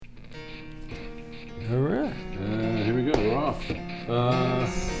The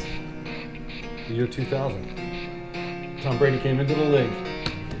year 2000. Tom Brady came into the league,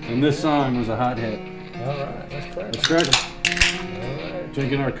 and this song was a hot hit. All right, that's correct. Let's crack it. All right.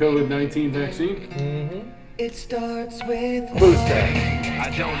 Drinking our COVID-19 vaccine. Mm-hmm. It starts with Booster.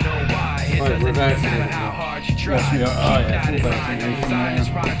 I don't know why. It All right, we're doesn't vaccinated matter how now. hard you try. Yes, we are. Oh, yeah, full United by vaccination design is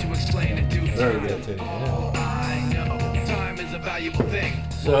now. right to explain it due Very time. good. Too, yeah. I know time is a valuable thing.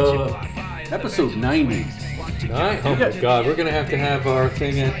 So, episode 90. Nice. Oh my God, we're gonna have our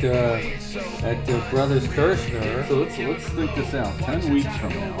thing at Brothers Kirshner. So let's think this out. 10 weeks from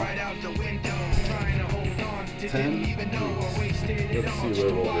now. 10 weeks. Let's see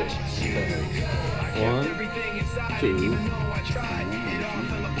where we'll be. 10 weeks. 1,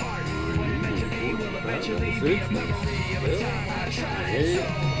 2, 3, 4, 5, 6, 7, 8,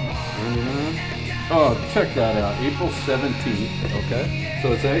 9. Oh, check that out. April 17th. Okay.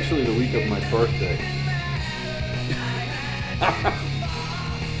 So it's actually the week of my birthday.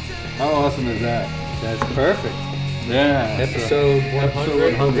 How awesome is that? That's perfect. Yeah. Episode 100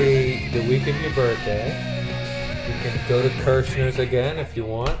 will 100. be the week of your birthday. You can go to Kirshner's again if you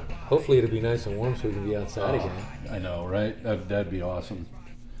want. Hopefully it'll be nice and warm so we can be outside again. I know, right? That'd be awesome.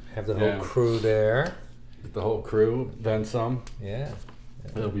 Have the Yeah. whole crew there. Get the whole crew, then some. Yeah.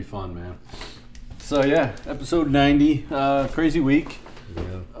 It'll be fun, man. So yeah, episode 90. Crazy week,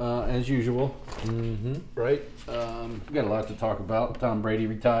 Yeah. as usual. Mm-hmm. Right? We got a lot to talk about. Tom Brady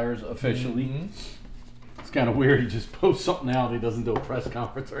retires officially. Mm-hmm. It's kind of weird. He just posts something out. He doesn't do a press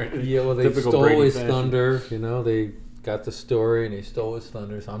conference or anything. Yeah, well, they Typical stole Brady his fashion. thunder. You know, they got the story and they stole his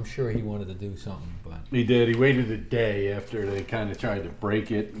thunder. So I'm sure he wanted to do something, but He did. He waited a day after they kind of tried to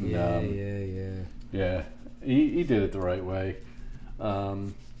break it. And, yeah, he did it the right way.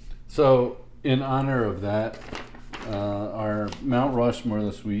 So, in honor of that, our Mount Rushmore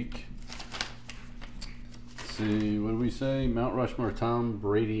this week. Let's see, what do we say? Mount Rushmore Tom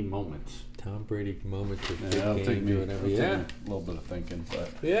Brady moments. Tom Brady moments of Yeah, big that'll games take me or whatever. a Yeah. little bit of thinking, but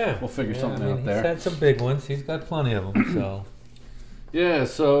Yeah. we'll figure something I mean, out there. He's had some big ones. He's got plenty of them. So Yeah,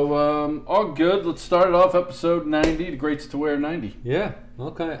 so all good. Let's start it off. Episode 90, the greats to wear 90. yeah.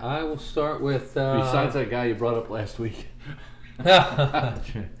 Okay. I will start with. Besides that guy you brought up last week. well,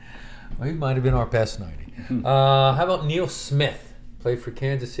 he might have been our best 90. How about Neil Smith? Played for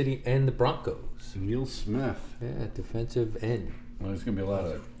Kansas City and the Broncos. Neil Smith. Yeah, defensive end. Well, there's going to be a lot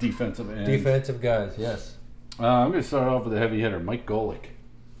of defensive ends. Defensive guys, yes. I'm going to start off with a heavy hitter, Mike Golick.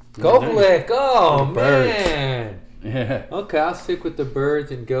 Golick, oh The Birds. man. Yeah. Okay, I'll stick with the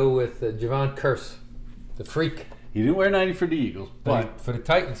Birds and go with Javon Curse, the freak. He didn't wear 90 for the Eagles, but For the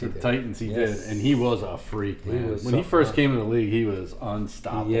Titans, for he the did. Titans he Yes. did. And he was a freak, He man. was When he something first else. came in the league, he was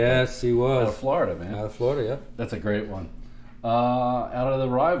unstoppable. Yes, he Out was. of Florida, man. Out of Florida, yep. That's a great one. Out of the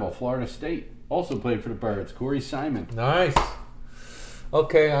rival, Florida State. Also played for the Birds, Corey Simon. Nice.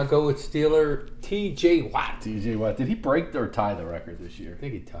 Okay, I'll go with Steeler T.J. Watt. TJ Watt. Did he break or tie the record this year? I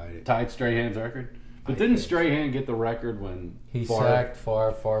think he tied it. Tied Strahan's record? But I didn't think Strahan get the record when He Favre- sacked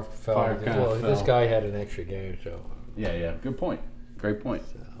Favre fell. Favre kinda Well, this fell. guy had an extra game, so. Yeah. Good point. Great point.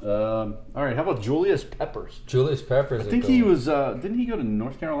 All right, how about Julius Peppers? Julius Peppers. I think he was, didn't he go to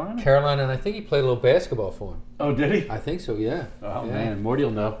North Carolina? Carolina, and I think he played a little basketball for him. Oh, did he? I think so, yeah. Oh, Yeah. man. Morty will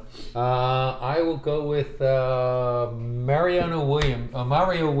know. I will go with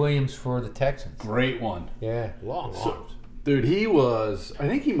Mario Williams for the Texans. Great one. Yeah, long So- arms. Dude, he was, I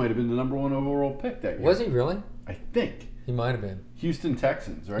think he might have been the number one overall pick that year. Was he really? I think. He might have been. Houston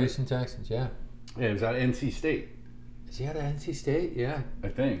Texans, right? Houston Texans, yeah. Yeah, he was out of NC State. Is he out of NC State? Yeah, I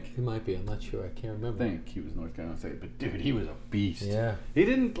think. he might be. I'm not sure. I can't I remember. think he was North Carolina State. But, dude, he was a beast. Yeah. He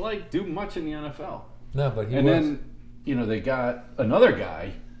didn't, do much in the NFL. No, but he And was. then, they got another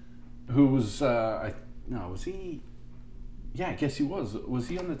guy who was, was he? Yeah, I guess he was. Was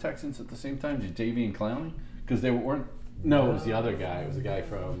he on the Texans at the same time as Javian Clowney? Because they weren't. No, it was the other guy. It was a guy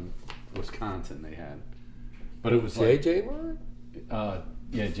from Wisconsin they had. But it was JJ Watt?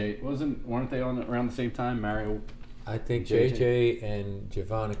 weren't they on around the same time? Mario. I think JJ. JJ and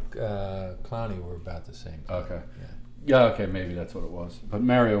Javon Clowney were about the same. Okay. Yeah, okay, maybe that's what it was. But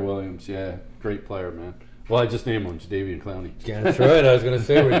Mario Williams, yeah, great player, man. Well, I just named him Jadeveon Clowney. Yeah, that's right. I was going to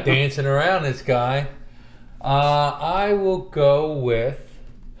say we're dancing around this guy. I will go with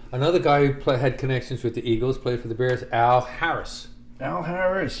another guy who had connections with the Eagles, played for the Bears, Al Harris. Al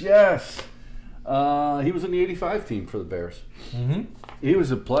Harris, yes. He was on the 85 team for the Bears. Mm-hmm. He was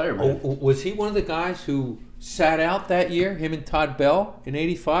a player, man. Was he one of the guys who sat out that year, him and Todd Bell, in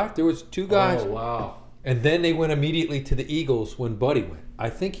 85? There was two guys. Oh, wow. And then they went immediately to the Eagles when Buddy went. I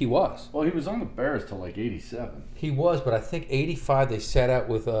think he was. Well, he was on the Bears till 87. He was, but I think 85 they sat out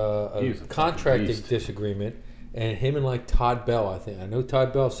with He a was a fucking contract beast. disagreement. and him and like Todd Bell. I know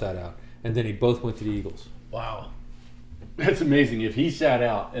Todd Bell sat out, and then he both went to the Eagles. Wow. That's amazing. If he sat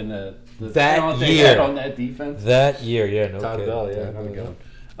out and the That talent they year. had on that defense. That year, yeah, no Todd kidding. Bell, yeah, Todd another Bell, good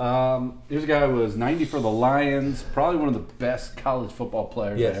one. Here's a guy who was 90 for the Lions. Probably one of the best college football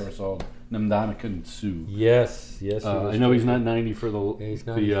players Yes. I ever saw. Ndamukong Suh. Yes, yes. he was I know he's not 90 for the, He's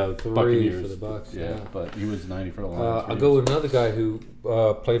the 93 Buccaneers. for the Bucs, Yeah, yeah. but he was 90 for the Lions. I'll go with another guy who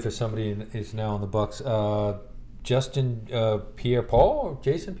played for somebody and is now on the Bucs. Justin Pierre-Paul or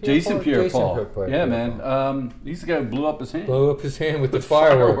Jason Pierre-Paul? Jason Pierre-Paul. Pierre-Paul. Yeah, man. He's the guy who blew up his hand. Blew up his hand with the With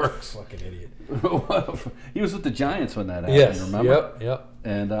fireworks. fireworks. Fucking idiot. He was with the Giants when that happened, Yes. remember? Yep.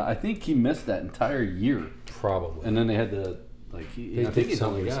 And I think he missed that entire year. Probably. And then they had to, like, They I think did he's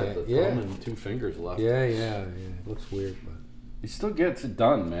only something got sad. the Yeah. thumb and 2 fingers left. Yeah. It looks weird, but He still gets it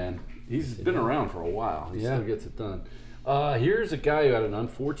done, man. He's been around for a while. He Yeah. still gets it done. Here's a guy who had an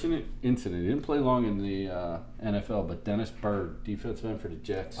unfortunate incident. He didn't play long in the NFL, but Dennis Byrd, defensive end for the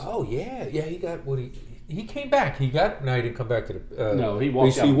Jets. oh yeah, he got what he came back. No, he didn't come back to the. No, he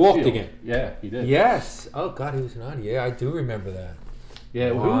walked out He the walked field. again. Yeah, he did. Yes. Oh God, he was naughty. Yeah, I do remember that. Yeah,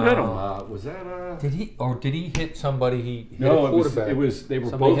 who Wow. hit him? Was that Did he hit somebody? He hit No, a it was. quarterback. It was. They were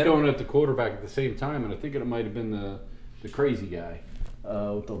Somebody both hit him? going at the quarterback at the same time, and I think it might have been the crazy guy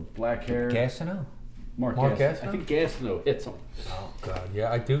with the black hair. Gastineau. Mark Mark Gastineau. I Gastineau? think Gastineau hits him. Oh God,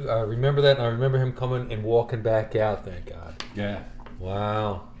 yeah, I do. I remember that, and I remember him coming and walking back out. Thank God. Yeah.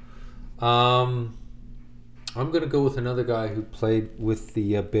 Wow. I'm gonna go with another guy who played with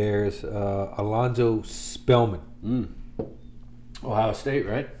the Bears, Alonzo Spellman. Ohio State,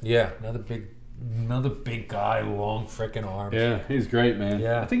 right? Yeah, another big guy, long frickin' arms. Yeah, he's great, man.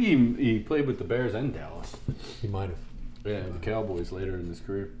 Yeah. I think he played with the Bears and Dallas. He might have. Yeah, the Cowboys later in his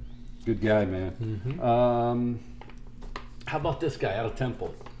career. Good guy, man. Mm-hmm. How about this guy out of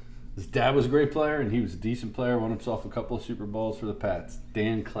Temple? His dad was a great player, and he was a decent player. Won himself a couple of Super Bowls for the Pats.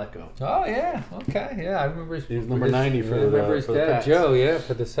 Dan Klecko. Oh yeah, okay, yeah, I remember his. He was number 90 for I the- remember his for the dad, Pats. Joe. Yeah,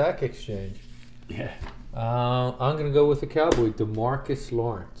 for the sack exchange. Yeah. I'm gonna go with the Cowboy, DeMarcus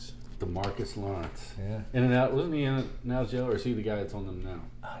Lawrence. DeMarcus Lawrence. Yeah. In and out. Wasn't he in and out of jail, or is he the guy that's on them now?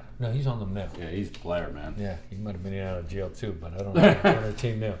 No, he's on them now. Yeah, he's the player, man. Yeah, he might have been in and out of jail too, but I don't know. On the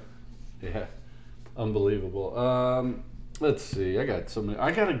team now. Yeah. Unbelievable. Let's see. I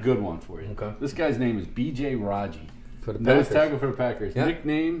got a good one for you. Okay. This guy's name is B.J. Raji. For the Nose Packers. tackle for the Packers. Yeah.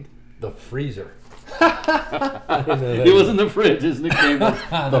 Nicknamed the Freezer. I didn't know that. He was in the fridge. His nickname was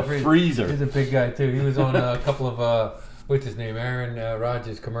the Freezer. He's a big guy too. He was on a couple of what's his name, Aaron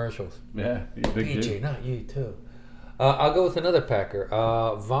Rodgers commercials. Yeah, he's a big BJ, dude. not you too. I'll go with another Packer,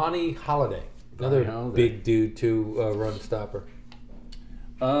 Vonnie Holiday, another Holiday. big dude too, run stopper.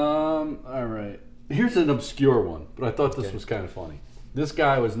 All right. Here's an obscure one, but I thought this Okay. was kind of funny. This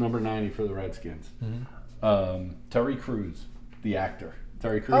guy was number 90 for the Redskins. Terry Crews, the actor.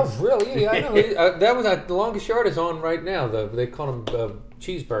 Terry Crews. Oh, really? Yeah, I know. That was the longest yard is on right now. They call him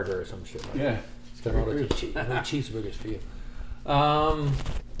cheeseburger or some shit. Like Yeah. that. It's got all the cheeseburgers for you.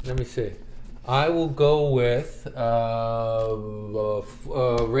 Let me see. I will go with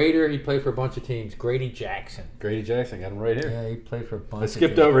Raider. He played for a bunch of teams. Grady Jackson. Grady Jackson, got him right here. Yeah, he played for a bunch. I of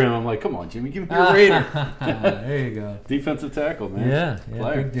skipped teams. over him. I'm like, come on, Jimmy, give me your Raider. There you go. Defensive tackle, man. Yeah,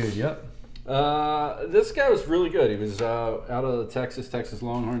 Player. big dude. Yep. This guy was really good. He was out of the Texas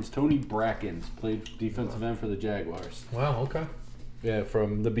Longhorns. Tony Brackens played defensive end for the Jaguars. Wow. Okay. Yeah,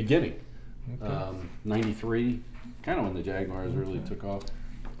 from the beginning. 93, kind of when the Jaguars really took off.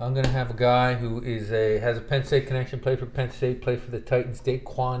 I'm gonna have a guy who has a Penn State connection. Played for Penn State. Played for the Titans.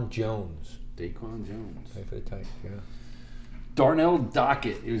 Daquan Jones. Daquan Jones. Played for the Titans. Yeah. Darnell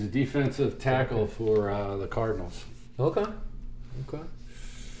Dockett. He was a defensive tackle for the Cardinals. Okay.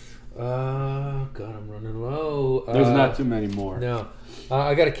 God, I'm running low. There's not too many more. No,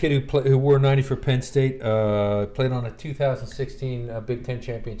 I got a kid who wore 90 for Penn State. Played on a 2016 Big Ten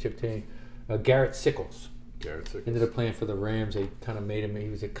championship team. Garrett Sickles Garrett Sickles. ended up playing for the Rams. They kind of made him. He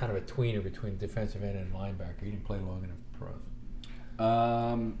was a kind of a tweener between defensive end and linebacker. He didn't play long enough for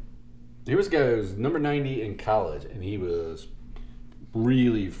pros. He was a guy who was number 90 in college, and he was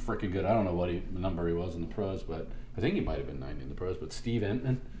really freaking good. I don't know what number he was in the pros, but I think he might have been 90 in the pros. But Steve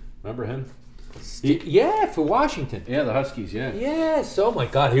Entman, remember him? Yeah, for Washington. Yeah, the Huskies, yeah. Yes. Oh my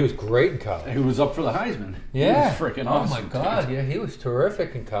God, he was great in college. He was up for the Heisman. Yeah. He was freaking Oh awesome. my God. Yeah, he was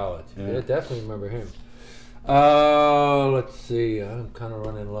terrific in college. Yeah. Yeah, definitely remember him. Let's see. I'm kind of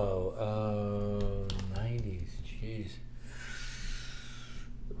running low. 90s. Jeez.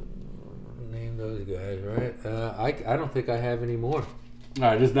 Name those guys, right? I don't think I have any more. All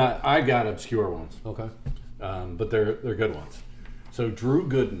right, it's not. I got obscure ones, Okay. but they're good ones. So Drew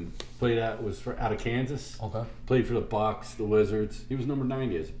Gooden Played out out of Kansas. Okay. Played for the Bucks, the Wizards. He was number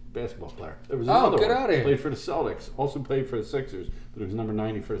 90 as a basketball player. There was Oh, another get one. outta here. Played for the Celtics. Also played for the Sixers, but he was number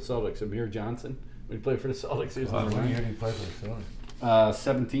 90 for the Celtics. Amir Johnson. When he played for the Celtics, he was number 90. did he play for the Celtics?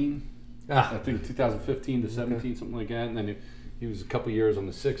 17. Ah, I think 2015 to 17, something like that. And then he was a couple years on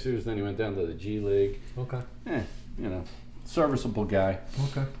the Sixers. Then he went down to the G League. okay. You know, serviceable guy.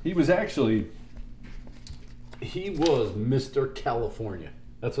 Okay. He was Mr. California.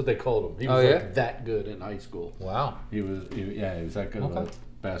 That's what they called him. He was Oh, yeah? like that good in high school. Wow. He was that good of a Okay.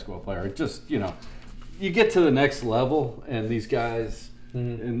 basketball player. It just, you get to the next level, and these guys,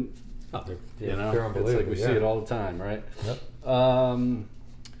 and Oh, they're they're unbelievable. it's like we yeah. see it all the time, right? Yep.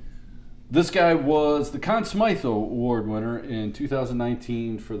 This guy was the Conn Smythe Award winner in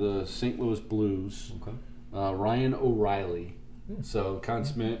 2019 for the St. Louis Blues. Okay. Ryan O'Reilly. So Conn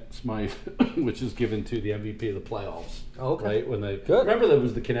Smythe, which is given to the MVP of the playoffs. Oh, okay. Right when they Good. remember there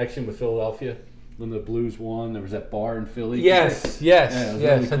was the connection with Philadelphia when the Blues won. There was that bar in Philly. Yes, Yeah, yes, it was yes.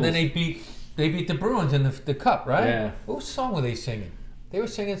 really And cool. then they beat the Bruins in the cup, right? Yeah. What song were they singing? They were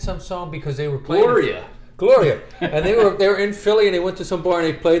singing some song because they were playing Gloria. And they were in Philly and they went to some bar and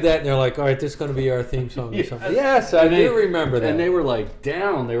they played that and they're like, all right, this is going to be our theme song or something. Yes, I do remember that. And they were like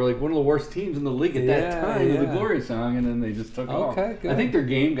down. They were like one of the worst teams in the league at that Yeah, time with the yeah. Gloria song, and then they just took it off. Okay, good. I think their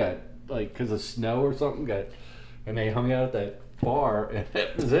game got like because of snow or something and they hung out at that bar, and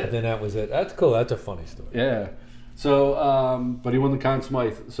that was it. And then that was it. That's cool. That's a funny story. Yeah. So, but he won the Conn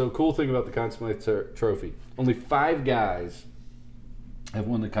Smythe. So, cool thing about the Conn Smythe trophy: only 5 guys have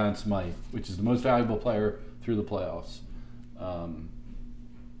won the Conn Smythe, which is the most valuable player through the playoffs.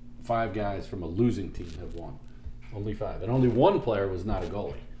 5 guys from a losing team have won. Only 5, and only 1 player was not a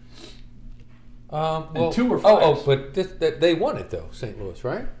goalie. Well, 2 were Oh, fives. but they won it though, St. Louis,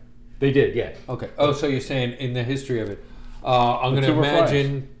 right? They did, yeah. Okay. Oh, so you're saying in the history of it, I'm going to 2 were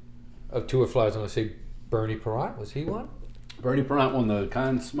imagine of 2 were flies. I'm going to say Bernie Perrott. Was he one? Bernie Perrott won the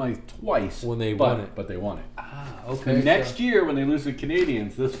Conn Smythe twice When they but, won it. but they won it. Ah, The next year, when they lose the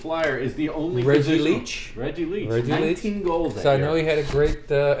Canadians, this flyer is the only Reggie positional- Leach? Reggie Leach. Reggie 19 goals that So I year. know he had a great,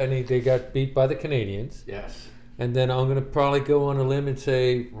 and they got beat by the Canadians. Yes. And then I'm going to probably go on a limb and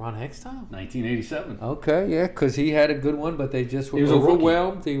say Ron Hextall. 1987. Okay, yeah, because he had a good one, but they just were He was a rookie.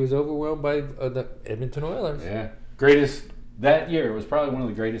 overwhelmed. He was overwhelmed by the Edmonton Oilers. Yeah. Greatest. That year, it was probably one of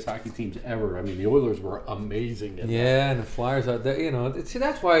the greatest hockey teams ever. I mean, the Oilers were amazing. At that. Yeah, and the Flyers are there. See,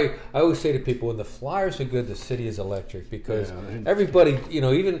 that's why I always say to people, when the Flyers are good, the city is electric because Yeah. everybody,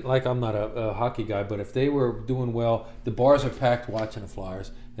 even like I'm not a hockey guy, but if they were doing well, the bars are packed watching the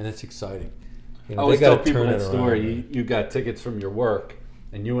Flyers, and it's exciting. I always they tell gotta people turn that it story. around. You got tickets from your work,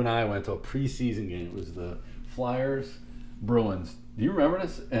 and you and I went to a preseason game. It was the Flyers Bruins. Do you remember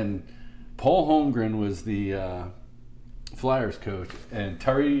this? And Paul Holmgren was the Flyers coach, and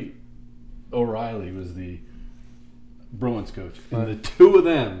Terry O'Reilly was the Bruins coach. And the two of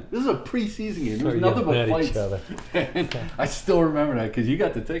them, this is a preseason game. There was Start nothing but yelling at fights. each other. And I still remember that because you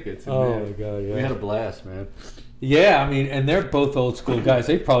got the tickets. and Oh man, my God, yeah. we had a blast, man. Yeah, I mean, and they're both old school guys.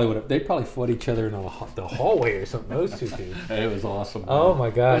 They probably fought each other in the hallway or something. Those two dudes. It was awesome. Oh man. my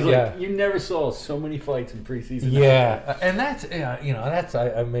It God, was yeah. like, you never saw so many fights in preseason. Yeah, and that's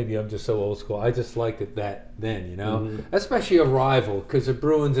that's maybe I'm just so old school. I just liked it then, Mm-hmm. especially a rival because the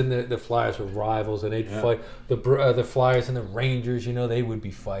Bruins and the Flyers were rivals, and they'd fight the Flyers and the Rangers. They would be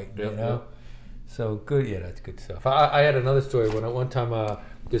fighting. Yep, yep. So good. Yeah, that's good stuff. I had another story when one time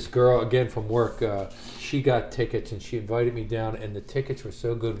this girl again from work, she got tickets and she invited me down, and the tickets were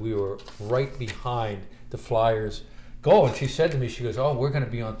so good. We were right behind the Flyers goal, and she said to me, she goes, "Oh, we're going to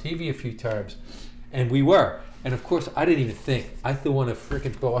be on TV a few times," and we were. And of course, I didn't even think. I threw on a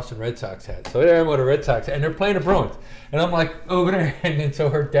freaking Boston Red Sox hat. So there I am with a Red Sox hat, and they're playing the Bruins. And I'm like, over there. And then so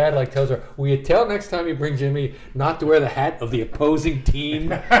her dad tells her, will you tell next time you bring Jimmy not to wear the hat of the opposing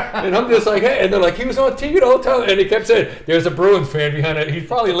team? And I'm just like, hey. And they're like, he was on TV the whole time. And he kept saying, there's a Bruins fan behind it. He's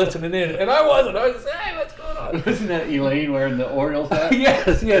probably listening in. And I wasn't. I was just, hey, what's going on? Wasn't that Elaine wearing the Orioles hat?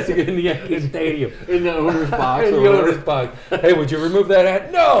 yes, in the Yankee Stadium. In the owner's box In or the whatever. owner's box. Hey, would you remove that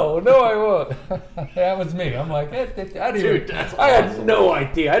hat? No, I won't. That was me. I'm like, Dude, that's I had awesome. no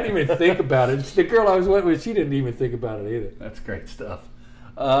idea. I didn't even think about it. The girl I was with, she didn't even think about it either. That's great stuff.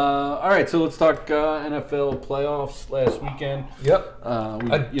 All right, so let's talk NFL playoffs last weekend. Yep.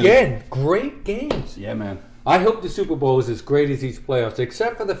 We- Great games. yeah, man. I hope the Super Bowl is as great as these playoffs,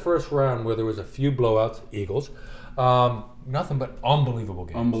 except for the first round where there was a few blowouts, Eagles. Nothing but unbelievable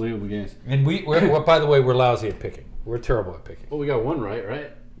games. Unbelievable games. And we're by the way, we're lousy at picking. We're terrible at picking. Well, we got one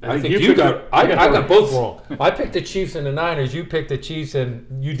right? I think you picked got. the- I got the- both wrong. I picked the Chiefs and the Niners. You picked the Chiefs,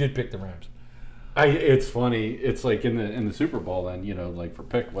 and you did pick the Rams. It's funny. It's like in the Super Bowl. Then like for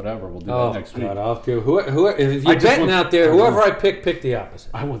pick whatever, we'll do Oh that next week. God, I'll do. Whoever, if I you're just betting want- out there, whoever I pick the opposite.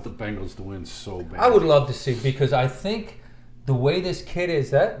 I want the Bengals to win so bad. I would love to see, because I think the way this kid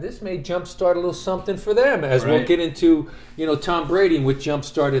is, that this may jumpstart a little something for them, as we'll Right. get into. Tom Brady, which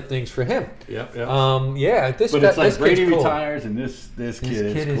jump-started things for him. Yep. Yeah, this But guy, it's like this Brady kid's cool. retires, and this kid This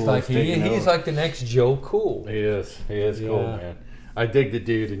is kid cool. is like He's taking he's over. like the next Joe Cool. He is. He is cool, Yeah. man. I dig the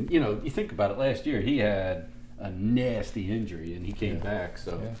dude, and you think about it. Last year, he had a nasty injury, and he came back.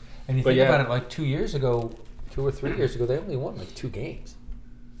 So, Yeah. And you But think yeah. about it, like 2 years ago, 2 or 3 years ago, they only won like 2 games,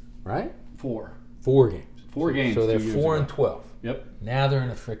 right? 4 games. 4 games. So they're 2 years 4 and ago. 12. Yep. Now they're in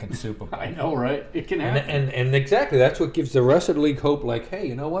a freaking Super Bowl. I know, right? It can happen. And exactly, that's what gives the rest of the league hope. Like, hey,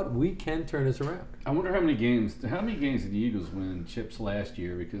 you know what? We can turn this around. I wonder how many games did the Eagles win Chips last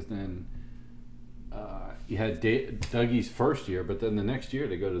year? Because then you had Dougie's first year, but then the next year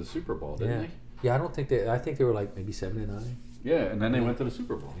they go to the Super Bowl, didn't Yeah. they? Yeah, I don't think they. I think they were like maybe 7 and 9. Yeah, and then they went to the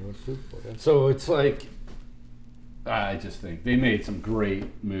Super Bowl. They went to Super Bowl. Yeah. So it's like, I just think they made some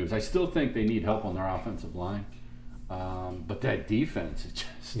great moves. I still think they need help on their offensive line. But that defense,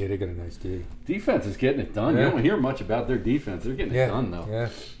 Yeah, they got a nice D. defense is getting it done. Yeah. You don't hear much about their defense. They're getting it done, though.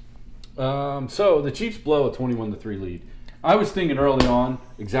 Yeah. So the Chiefs blow a 21-3 lead. I was thinking early on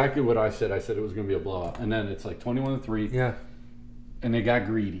exactly what I said. I said it was going to be a blowout. And then it's like 21-3. Yeah. And they got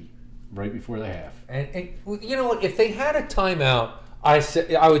greedy right before the half. And you know what? If they had a timeout, I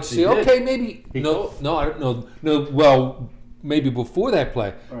would say, did. okay, maybe He no, called. no, I don't know, no. Well, maybe before that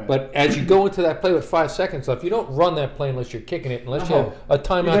play, Right. but as you go into that play with 5 seconds left, you don't run that play unless you're kicking it, unless you No. have a You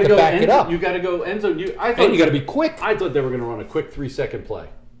timeout gotta to go back end it up, You got to go end zone. and you got to be quick. I thought they were going to run a quick 3-second play.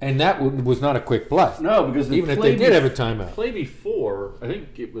 And that was not a quick play. No, because the Even if play they did have a timeout. play before, I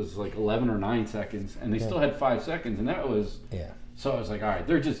think it was like 11 or 9 seconds, and they still had 5 seconds, and that was. Yeah. So I was like, all right,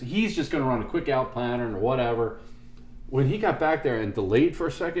 he's just going to run a quick out pattern or whatever. When he got back there and delayed for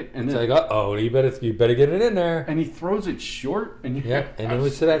a second, and It's then like, you better get it in there. and he throws it short, and Yeah, and it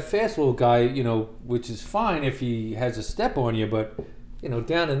was to that fast little guy, which is fine if he has a step on you, but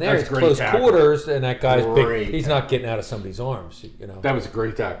down in there, That's it's great close tackle. quarters, and that guy's Great big. He's not getting out of somebody's arms. that was a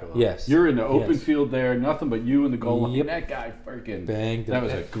great tackle. Though. Yes. You're in the open Yes. field there, nothing but you and the goal line. Yep. That guy freaking Bang. That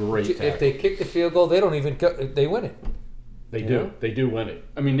was a great tackle. If they kick the field goal, they don't even go, they win it. They Yeah. do. They do win it.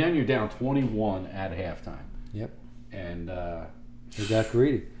 I mean, then you're down 21 at halftime, Yep. and They got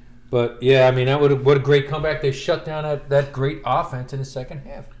greedy. But yeah, I mean, what a great comeback. They shut down that great offense in the second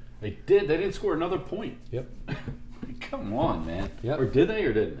half. they did. They didn't score another point. Yep. Come on, man. Yep. Or did they?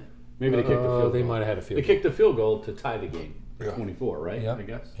 Or didn't they? Maybe they kicked the field goal. They might have had a field They goal. kicked the field goal to tie the game. Yeah. 24, right? Yep. I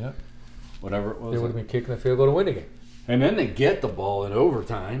guess. Yep. Whatever it was. They would have been kicking the field goal to win the game. And then they get the ball in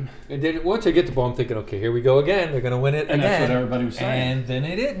overtime. And then once they get the ball, I'm thinking, okay, here we go again. They're going to win it And again. that's what everybody was saying. And then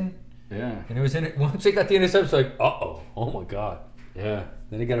they didn't. Yeah. And it was in it. Once they got the interception, it's like, oh my God. Yeah.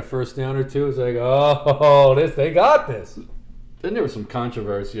 Then they got a first down or two. It's like, they got this. Then there was some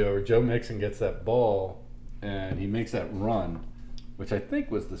controversy over Joe Mixon gets that ball and he makes that run, which I think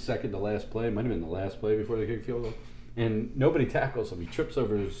was the second to last play. It might have been the last play before they kicked the field goal. And nobody tackles him. He trips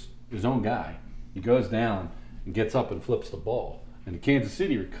over his own guy. He goes down and gets up and flips the ball. And Kansas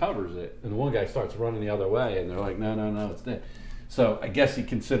City recovers it. And the one guy starts running the other way. And they're like, no, it's dead. So I guess he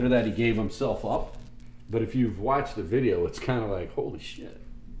considered that he gave himself up. But if you've watched the video, it's kind of like, holy shit.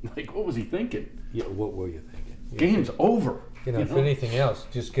 Like, what was he thinking? Yeah, what were you thinking? Game's over. If anything else,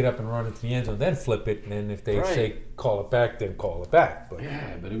 just get up and run into the end zone, then flip it. And then if they Right. say call it back, then call it back. But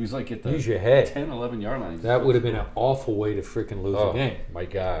Yeah, but it was like at the use your head. 10, 11 yard line. That would have been an awful way to freaking lose a game. My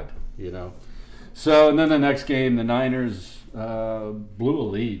God, So, and then the next game, the Niners blew a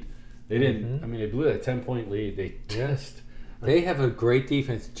lead. They didn't. I mean, they blew a 10-point lead. They just. They have a great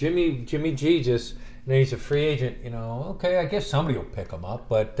defense. Jimmy G just, he's a free agent. Okay, I guess somebody will pick him up.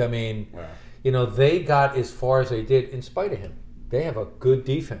 But I mean, they got as far as they did in spite of him. They have a good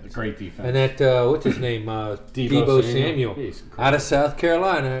defense. Great defense. And that what's his name? Debo Samuel He's out of South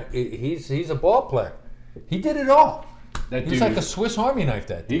Carolina. He's a ball player. He did it all. That He's dude, like a Swiss Army knife.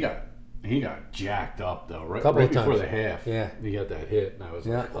 That dude. he got jacked up though. Right, Couple right of before times. the half. Yeah. he got that hit, and I was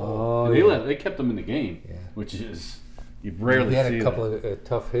Yeah. like, Oh, And yeah. they kept him in the game, Yeah. which is you rarely He had see a couple that. of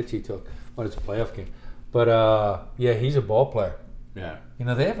tough hits he took. Well, it's a playoff game, but yeah, he's a ball player. Yeah.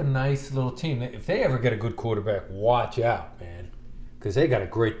 They have a nice little team. If they ever get a good quarterback, watch out, man, because they got a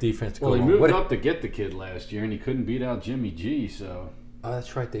great defense Well, going he on. moved up to get the kid last year, and he couldn't beat out Jimmy G. So Oh,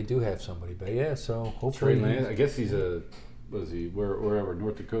 that's right. They do have somebody, but yeah. So Trey hopefully. Lance, I guess he's wherever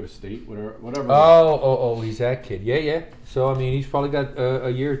North Dakota State, whatever. Oh, he's that kid. Yeah. So I mean, he's probably got a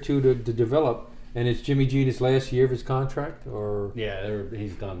year or two to develop, And is Jimmy G his last year of his contract, or Yeah,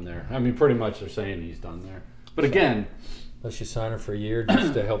 he's done there. I mean, pretty much they're saying he's done there. But again, let's just sign him for a year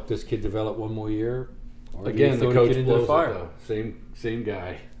just to help this kid develop one more year? Or do you again, the throw coach kid into blows the fire? it, though. Same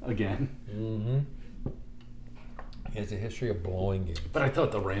guy again. Mm-hmm. He has a history of blowing games. But I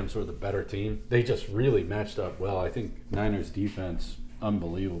thought the Rams were the better team. They just really matched up well. I think Niners defense,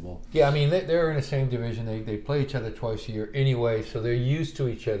 unbelievable. Yeah, I mean, they're in the same division. They play each other twice a year anyway, so they're used to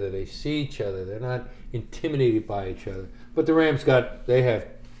each other. They see each other. They're not intimidated by each other. But the Rams they have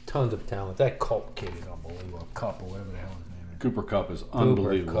tons of talent. That Culp kid is unbelievable. Cup or whatever the hell his name is. Cooper Kupp is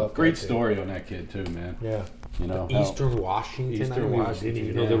unbelievable. Kupp, Great that kid. story on that kid, too, man. Yeah. You know, how- Eastern Washington. Eastern I didn't Washington,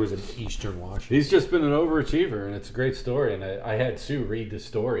 even know yeah. there was an Eastern Washington. He's just been an overachiever, and it's a great story. And I had Sue read the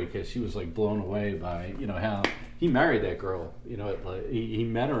story because she was like blown away by how he married that girl. He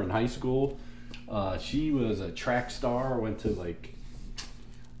met her in high school. She was a track star. Went to like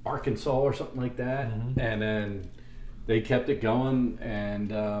Arkansas or something like that, and then they kept it going.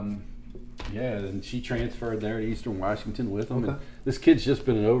 And and she transferred there to Eastern Washington with him. Okay. And this kid's just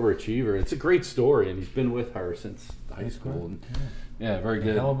been an overachiever. It's a great story, and he's been with her since high school. And, very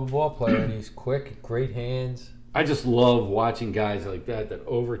good. Hell of a ball player, and he's quick, great hands. I just love watching guys like that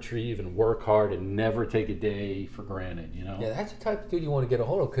overachieve and work hard and never take a day for granted, Yeah, that's the type of dude you want to get a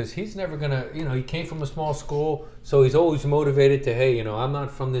hold of, because he's never going to, he came from a small school, so he's always motivated to, hey, I'm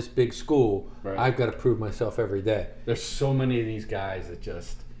not from this big school. Right. I've got to prove myself every day. There's so many of these guys that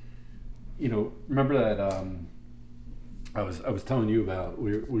just, remember that I was telling you about,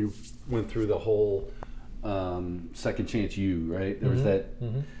 we went through the whole Second Chance U, right? There was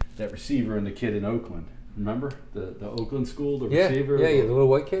that receiver and the kid in Oakland. Remember the Oakland school, the receiver? Yeah, the little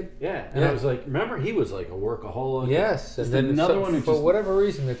white kid? Yeah, and I was like, remember, he was like a workaholic. Yes, and then another one who for just, whatever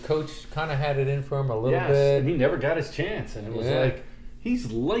reason, the coach kind of had it in for him a little yes, bit. and he never got his chance, and it was Yeah. like,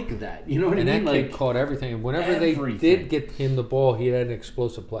 he's like that, you know what And I mean? that kid Like, caught everything. And whenever they everything. did get him the ball, he had an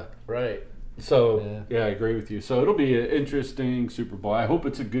explosive play. right. So, yeah, I agree with you. So, it'll be an interesting Super Bowl. I hope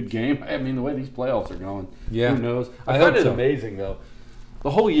it's a good game. I mean, the way these playoffs are going, Yeah. who knows? I I find hope it so. amazing, though.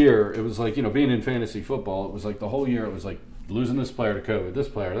 The whole year, it was like, being in fantasy football, it was like the whole year, it was like losing this player to COVID, this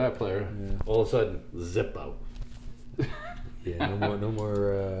player, that player. Yeah. All of a sudden, zip out. Yeah, no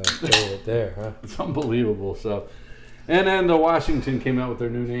more COVID there, huh? It's unbelievable. So, and then the Washington came out with their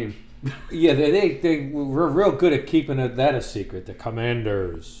new name. Yeah, they were real good at keeping that a secret. The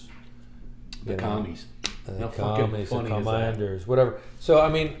Commanders. The commies. The How fucking commies, the funny is that? Commanders, whatever. So, I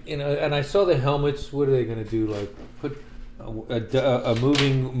mean, and I saw the helmets. What are they going to do? Like, put a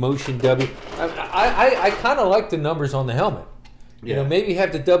moving motion W? I kind of like the numbers on the helmet. Yeah. Maybe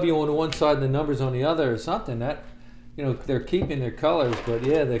have the W on one side and the numbers on the other or something. That, they're keeping their colors, but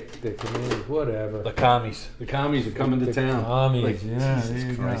yeah, the Commanders, whatever. The commies. The commies are coming to The town. commies, Like, yeah, there you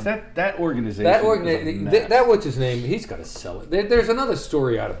Jesus go. Christ. That organization. That is a organization, mess. that what's his name? He's got to sell it. There's another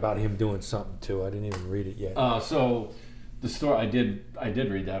story out about him doing something too. I didn't even read it yet. So the story I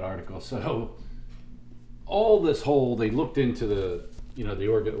did read that article. So all this whole they looked into the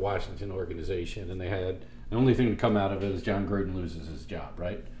Washington organization, and they had the only thing to come out of it is John Gruden loses his job,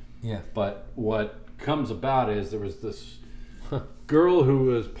 right? Yeah. But what comes about is there was this girl who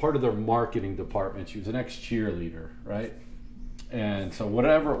was part of their marketing department. She was an ex-cheerleader, right? And so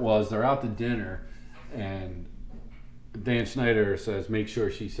whatever it was, they're out to dinner, and Dan Schneider says, make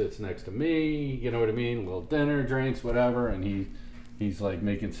sure she sits next to me, you know what I mean? A little dinner, drinks, whatever. And he's like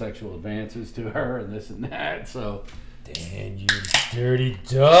making sexual advances to her and this and that. So, Dan, you dirty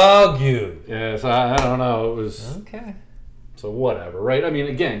dog, you. yeah, so I don't know. It was, Okay. so whatever, right? I mean,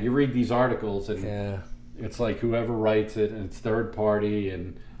 again, you read these articles and Yeah. it's like whoever writes it and it's third party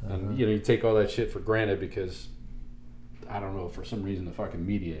and you take all that shit for granted because I don't know, for some reason the fucking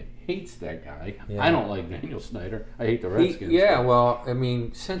media hates that guy. Yeah. I don't like Daniel Snyder. I hate the Redskins. Well, I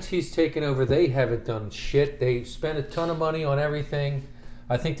mean, since he's taken over, they haven't done shit. They spent a ton of money on everything.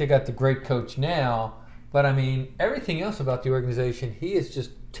 I think they got the great coach now, but I mean, everything else about the organization, he has just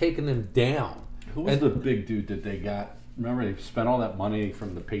taken them down. Who was the big dude that they got? Remember, they spent all that money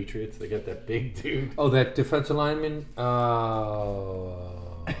from the Patriots. They got that big dude. Oh, that defensive lineman?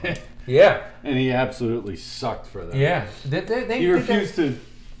 Yeah. And he absolutely sucked for that. Yeah. They He did that- refused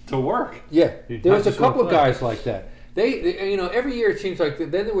to work. Yeah, He there was a just wanna couple of play. guys like that. They, every year it seems like. Then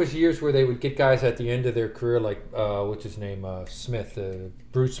there was years where they would get guys at the end of their career, like what's his name, Smith,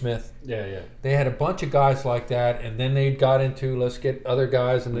 Bruce Smith. Yeah. They had a bunch of guys like that, and then they got into let's get other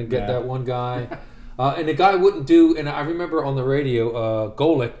guys, and then get Yeah. that one guy. And the guy wouldn't do, and I remember on the radio,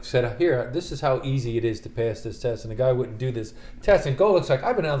 Golick said, here, this is how easy it is to pass this test. And the guy wouldn't do this test. And Golick's like,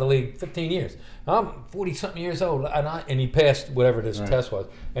 I've been out of the league 15 years. I'm 40-something years old. And he passed whatever this test was.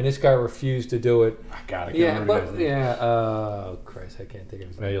 And this guy refused to do it. I gotta Christ, I can't think of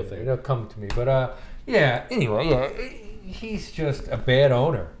his Yeah, name. you'll think. It'll come to me. But, anyway, he's just a bad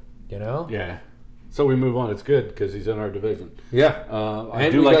owner, you know? Yeah. So we move on. It's good because he's in our division. Yeah. I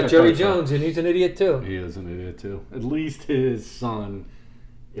And do we like got our Jerry coach, though. Jones, and he's an idiot, too. He is an idiot too. At least his son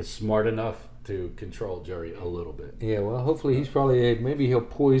is smart enough to control Jerry a little bit. Yeah, well, hopefully he's probably, maybe he'll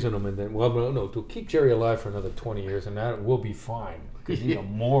poison him and then, well, no, to keep Jerry alive for another 20 years and that will be fine because he's a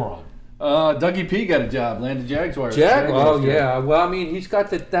moron. Dougie P got a job, landed Jaguars. Oh, yeah. Well, I mean, he's got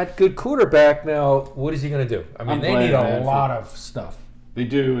that good quarterback now. What is he going to do? I mean, I'm they glad, need a man, lot of stuff. They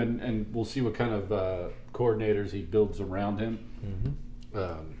do, and we'll see what kind of coordinators he builds around him.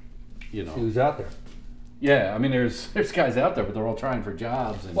 You know. Who's out there? Yeah, I mean, there's guys out there, but they're all trying for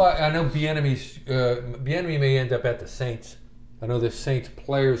jobs. And Well, I know Bieniemy may end up at the Saints. I know the Saints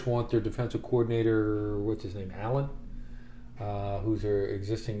players want their defensive coordinator, what's his name, Allen, who's their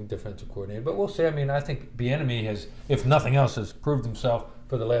existing defensive coordinator. But we'll see. I mean, I think Bieniemy has, if nothing else, has proved himself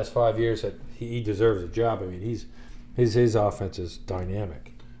for the last 5 years that he deserves a job. I mean, his offense is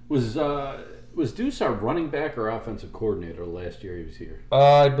dynamic. Was Deuce our running back or offensive coordinator last year he was here?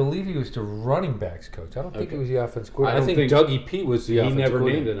 I believe he was the running backs coach. I don't think Okay. he was the offensive I coordinator. I, don't think Dougie P was the He offensive never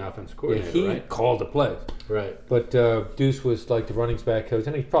coordinator. named an offensive Yeah, coordinator, he right? called the plays. Right. But Deuce was like the running back coach,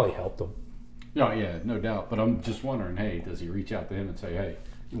 and he probably helped him. No, yeah, no doubt. But I'm just wondering, hey, does he reach out to him and say, hey,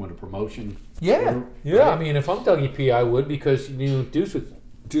 you want a promotion? Yeah. Right? I mean, if I'm Dougie P, I would because Deuce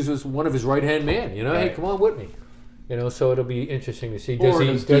was one of his right hand man. You know, hey, Right. come on with me. You know, so it'll be interesting to see. Or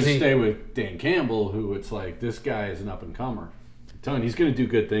does he stay with Dan Campbell, who it's like, this guy is an up-and-comer? I'm telling you, he's going to do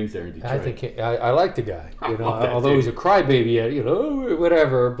good things there in Detroit. I think I like the guy. You know, love that although dude. he's a crybaby, you know,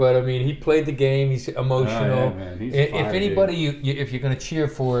 whatever. But I mean, he played the game. He's emotional. Oh, yeah, man. He's a if fire anybody, if you're going to cheer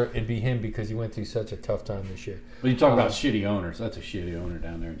for, it'd be him because he went through such a tough time this year. But you talk about shitty owners. That's a shitty owner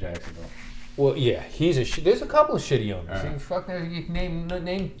down there in Jacksonville. Well, yeah, there's a couple of shitty owners. All right. You fucking you can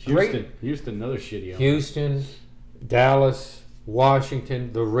name great Houston, another shitty owner. Houston, Dallas,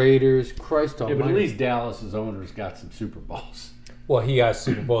 Washington, the Raiders. Christ Yeah, almighty. but at least Dallas's owners got some Super Bowls. Well, he got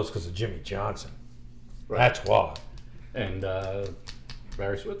Super Bowls because of Jimmy Johnson. That's why. And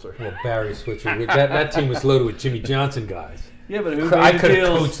Barry Switzer. Well, Barry Switzer. that team was loaded with Jimmy Johnson guys. Yeah, but who I made the could have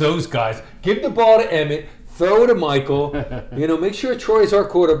deals? coached those guys. Give the ball to Emmett. Throw it to Michael. You know, make sure Troy's our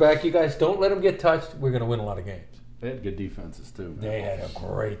quarterback. You guys don't let him get touched. We're going to win a lot of games. They had good defenses, too. Man. They had a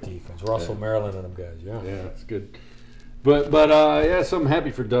great defense. Russell, Maryland, and them guys. Yeah. Yeah, it's good. But yeah, so I'm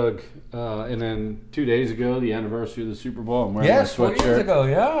happy for Doug. And then 2 days ago, the anniversary of the Super Bowl, I'm wearing Yes, my 4 sweatshirt. years ago.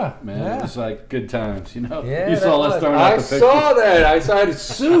 Yeah. Man, yeah. it was like good times, you know? Yeah, you saw us throwing out I the pictures. saw that. I saw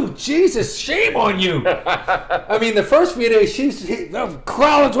Sue. Jesus, shame on you. I mean, the first video,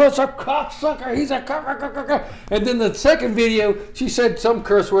 Collins was a cocksucker. He's a cocksucker. And then the second video, she said some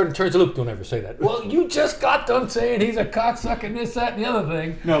curse word and turns to Luke. Don't ever say that. Well, you just got done saying he's a cocksucker and this, that, and the other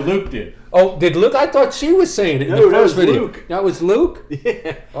thing. No, Luke did. Oh, did Luke? I thought she was saying it in No, the that first was video. Luke. That was Luke?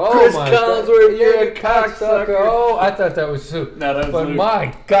 Yeah. Oh, Chris my Collinsworth, God. you're a cocksucker. Oh, I thought that was Sue. No, that was But Luke.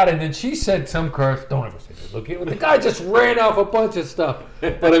 my God, and then she said some curse. Don't ever say that. Look, the guy just ran off a bunch of stuff.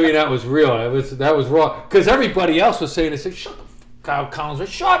 But I mean, that was real. That was raw. Because everybody else was saying, they said, shut the Kyle Collinsworth,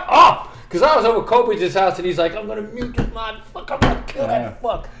 shut up. Because I was over Copeland's house and he's like, I'm going to mute this motherfucker. I'm going to kill that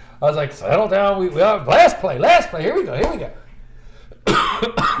fuck. I was like, settle down. We last play. Here we go.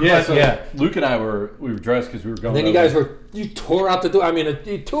 Yeah, so yeah. Luke and I were dressed because we were going. And then you tore out the door. I mean,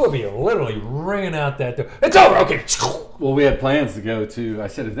 the two of you literally ran out that door. It's over. Okay. Well, we had plans to go to. I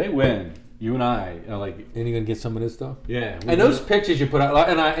said, if they win, you and I, like, And you gonna get some of this stuff? yeah. And those pictures you put out,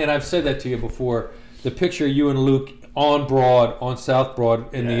 and I've said that to you before. The picture of you and Luke on South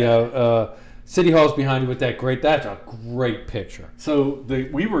Broad, in the City Hall's behind you with that that's a great picture. So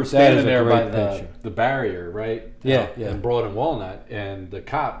we were standing there by great picture. the barrier, right? Yeah, yeah. In Broad and Walnut, and the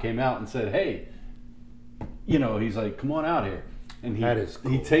cop came out and said, "Hey, you know," he's like, "Come on out here." And That is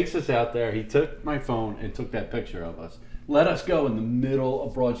cool. he takes us out there. He took my phone and took that picture of us. Let us go in the middle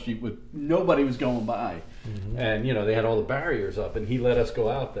of Broad Street with nobody was going by, and they had all the barriers up, and he let us go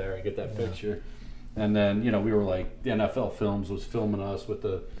out there and get that picture. And then we were like, the NFL Films was filming us with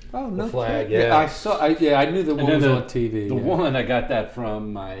the flag. kidding. Yeah, I saw. I knew the and one then was the, on TV. The yeah. one I got that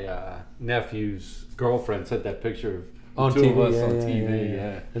from my nephew's girlfriend sent that picture of the on two TV, of us yeah, on yeah, TV. yeah.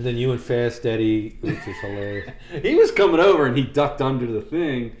 Yeah. And then you and Fast Eddie, which is hilarious. He was coming over and he ducked under the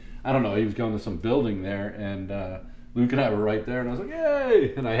thing. I don't know. He was going to some building there, and Luke and I were right there, and I was like,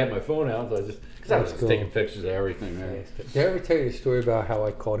 "Yay!" And I had my phone out, so I just because I was That's just cool. taking pictures of everything, man. Did I ever tell you a story about how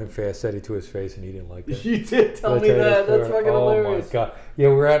I called him Fast Eddie to his face and he didn't like that? You did tell Did I me tell you that. story? That's fucking oh hilarious. my god! Yeah,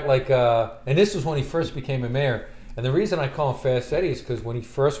 we're at like, and this was when he first became a mayor. And the reason I call him Fast Eddie is because when he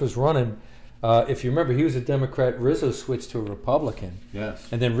first was running, if you remember, he was a Democrat. Rizzo switched to a Republican, Yes.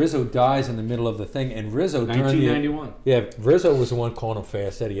 and then Rizzo dies in the middle of the thing. And Rizzo during the 1991. yeah, Rizzo was the one calling him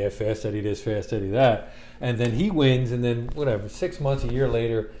Fast Eddie. Yeah, Fast Eddie this, Fast Eddie that. And then he wins, and then whatever, 6 months, a year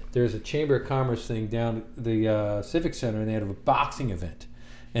later, there's a Chamber of Commerce thing down at the Civic Center, and they had a boxing event.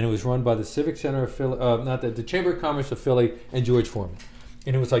 And it was run by the Civic Center of Philly, not the Chamber of Commerce of Philly and George Foreman.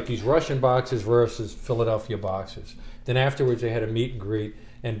 And it was like these Russian boxers versus Philadelphia boxers. Then afterwards, they had a meet and greet,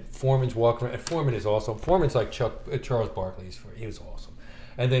 and Foreman's walking around. And Foreman is awesome. Foreman's like Charles Barkley. He was awesome.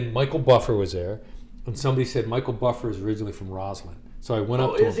 And then Michael Buffer was there, and somebody said Michael Buffer is originally from Roslyn. So I went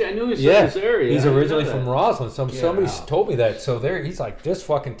up to is him. he? I knew he was Yeah, from this area. he's I didn't originally know from that. Roslyn. Somebody out. told me that. So there, he's like this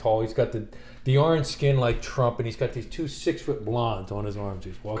fucking tall. He's got the orange skin like Trump, and he's got these 2 6-foot blondes on his arms.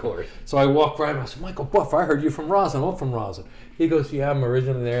 He's walking. Of course. So I walked right. And I said, Michael Buffer, I heard you from Roslyn. I'm from Roslyn. He goes, yeah, I'm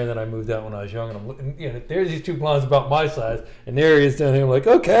originally there, and then I moved out when I was young. And I'm looking, there's these 2 blondes about my size, and there he is down here. I'm like,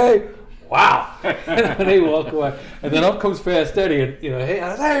 okay. Wow. And then they walk away. And then up comes Fast Eddie, and, hey,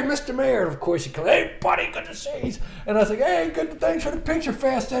 I said, hey, Mr. Mayor. And of course, he comes, hey, buddy, good to see you. And I was like, hey, good, thanks for the picture,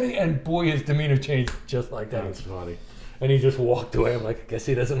 Fast Eddie. And boy, his demeanor changed just like that. That's funny. And he just walked away. I'm like, I guess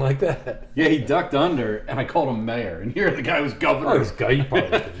he doesn't like that. Yeah, he ducked under, and I called him mayor, and here the guy was governor. Oh, he's he probably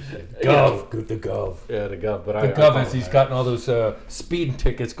did. Gov, good the Gov. Yeah, the gov. But The I Gov called is him he's mayor. gotten all those speeding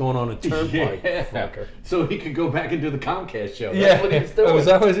tickets going on a turnpike. Yeah. Fucker. So he could go back and do the Comcast show. Yeah. That's what he's doing. Oh, is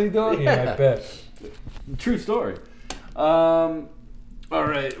that what he's doing? Yeah, Yeah. I bet. True story. All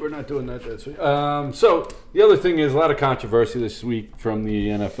right, we're not doing that this week. So the other thing is a lot of controversy this week from the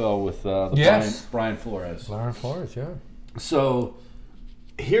NFL with the Yes. Brian Flores. Lauren Flores, yeah. So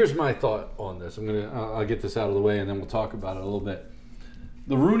here's my thought on this. I'll get this out of the way and then we'll talk about it a little bit.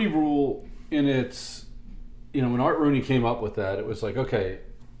 The Rooney Rule in its, when Art Rooney came up with that, it was like, okay,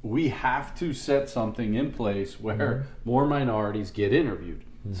 we have to set something in place where more minorities get interviewed.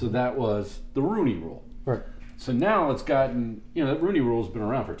 So that was the Rooney Rule. Right. So now it's gotten, that Rooney Rule's been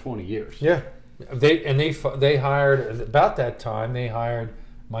around for 20 years. Yeah. They hired, about that time, they hired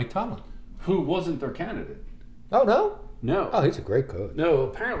Mike Tomlin. Who wasn't their candidate? Oh, no? No. Oh, he's a great coach. No,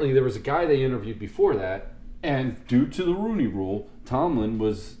 apparently there was a guy they interviewed before that, and due to the Rooney Rule, Tomlin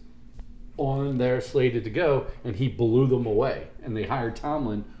was on there slated to go, and he blew them away. And they hired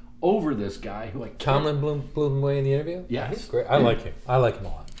Tomlin over this guy who Tomlin blew him away in the interview? Yes. He's great. I like him. I like him a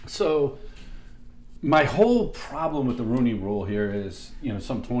lot. So my whole problem with the Rooney Rule here is,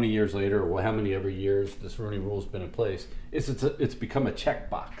 some 20 years later, or how many ever years this Rooney Rule's been in place, it's become a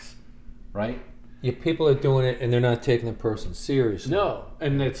checkbox, right? Yeah, people are doing it and they're not taking the person seriously. No,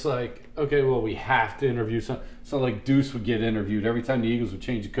 and it's like, okay, well, we have to interview some. So like Deuce would get interviewed every time the Eagles would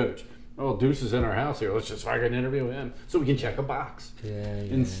change a coach. Oh, Deuce is in our house here. Let's just fucking interview him so we can check a box.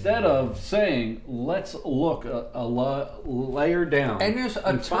 Instead of saying, let's look a layer down. And there's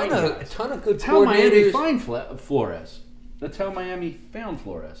a find ton guys. of good That's how Miami coordinators. find Flores. That's how Miami found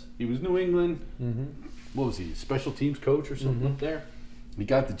Flores. He was New England. What was he? Special teams coach or something up there. He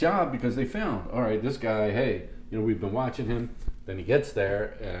got the job because they found, all right, this guy, hey, we've been watching him. Then he gets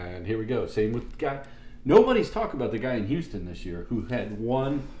there, and here we go. Same with the guy. Nobody's talking about the guy in Houston this year who had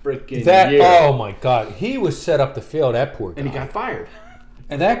one freaking year. Oh my God, he was set up to fail. That poor guy. And he got fired.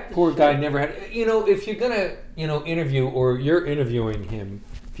 And that poor guy never had. If you're gonna, interview or you're interviewing him,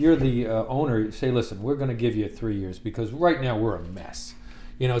 if you're the owner, say, listen, we're gonna give you 3 years because right now we're a mess.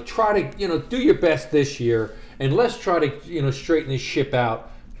 Try to, do your best this year, and let's try to, straighten this ship out,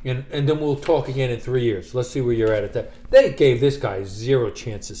 and then we'll talk again in 3 years. Let's see where you're at that. They gave this guy zero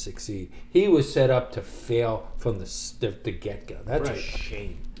chance to succeed. He was set up to fail from the get-go. That's a Right.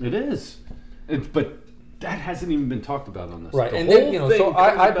 shame. It is. But that hasn't even been talked about on this. Right, The and then, whole so thing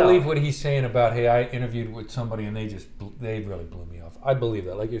I comes believe about- what he's saying about, hey, I interviewed with somebody and they really blew me off. I believe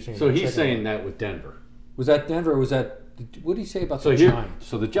that, like you're saying. So check he's it saying out. that with Denver. Was that Denver or was that, what did he say about So the here, Giants?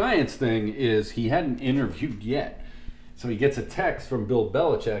 so the Giants thing is he hadn't interviewed yet. So he gets a text from Bill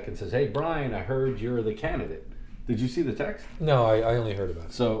Belichick and says, "Hey Brian, I heard you're the candidate." Did you see the text? No, I only heard about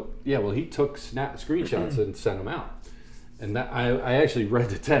it. So yeah, well he took screenshots and sent them out, and that I actually read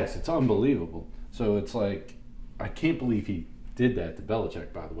the text. It's unbelievable. So it's like I can't believe he did that to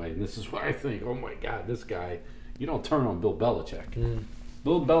Belichick. By the way, and this is why I think, oh my God, this guy. You don't turn on Bill Belichick.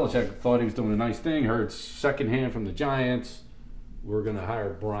 Bill Belichick thought he was doing a nice thing. Heard secondhand from the Giants, we're going to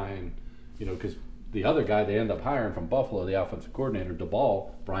hire Brian. Because the other guy they end up hiring from Buffalo, the offensive coordinator,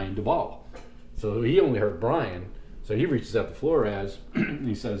 Brian Daboll. So he only heard Brian, So he reaches out to Flores and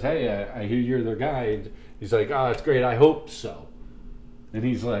he says, "Hey, I hear you're their guy." And he's like, "Oh, that's great. I hope so." And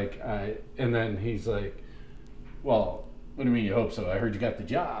he's like, and then he's like, "Well, what do you mean you hope so? I heard you got the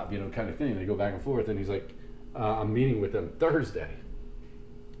job, kind of thing." They go back and forth, and he's like, "I'm meeting with them Thursday."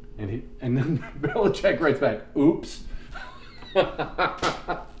 And then Belichick writes back, "Oops."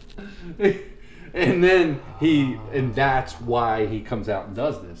 And then and that's why he comes out and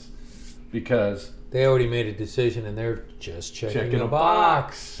does this, because They already made a decision, and they're just checking checking a a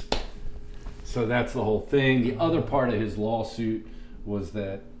box. box. So that's the whole thing. The other part of his lawsuit was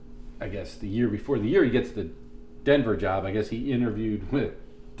that, I guess the year before the year he gets the Denver job, I guess he interviewed with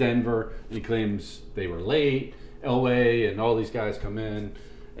Denver, and he claims they were late. Elway and all these guys come in.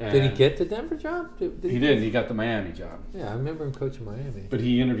 And Did he get the Denver job? He didn't. He got the Miami job. Yeah, I remember him coaching Miami. But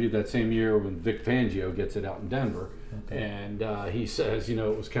he interviewed that same year when Vic Fangio gets it out in Denver. Okay. And he says, it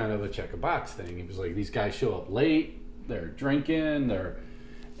was kind of a check a box thing. He was like, these guys show up late, they're drinking,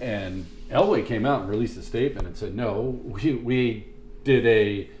 and Elway came out and released a statement and said, no, we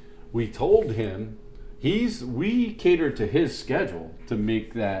told him, we catered to his schedule to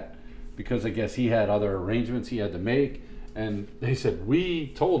make that, because I guess he had other arrangements he had to make. And they said,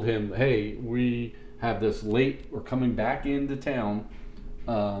 we told him, hey, we have this late, we're coming back into town.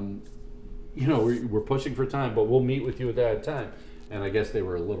 We're pushing for time, but we'll meet with you at that time. And I guess they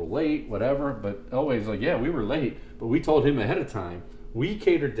were a little late, whatever. But Elway's like, yeah, we were late, but we told him ahead of time. We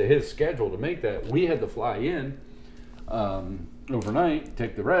catered to his schedule to make that. We had to fly in overnight,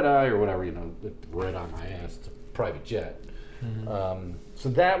 take the red eye or whatever, the red eye my ass, it's a private jet. Mm-hmm. So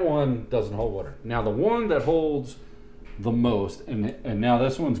that one doesn't hold water. Now the one that holds the most, and now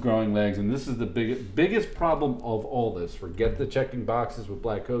this one's growing legs, and this is the biggest problem of all this. Forget the checking boxes with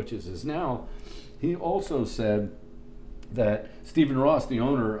black coaches. Is now he also said that Stephen Ross, the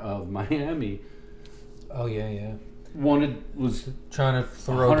owner of Miami, was trying to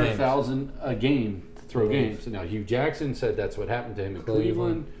throw 100,000 a game to throw games. And now Hugh Jackson said that's what happened to him in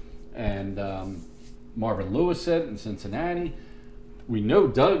Cleveland, and Marvin Lewis said it in Cincinnati. We know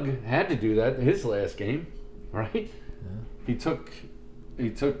Doug had to do that in his last game, right? He took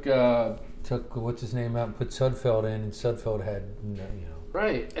what's his name out and put Sudfeld in, and Sudfeld had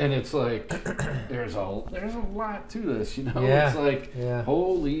right, and it's like there's a lot to this, Yeah. It's like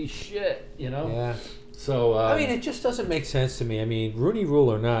holy shit, Yeah. So it just doesn't make sense to me. I mean, Rooney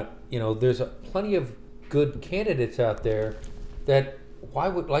Rule or not, there's plenty of good candidates out there that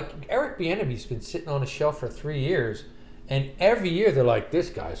Eric Bieniemy's been sitting on a shelf for 3 years. And every year they're like, this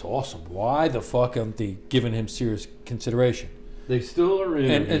guy's awesome. Why the fuck aren't they giving him serious consideration? They still are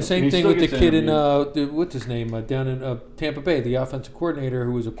in. And same thing with the kid in, what's his name, down in Tampa Bay, the offensive coordinator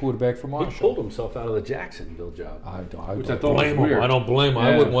who was a quarterback for Marshall. He pulled himself out of the Jacksonville job. I don't blame him. I don't blame him.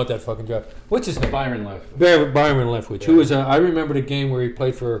 I wouldn't want that fucking job. What's his name? Byron Leftwich. Byron Leftwich, who was, I remember the game where he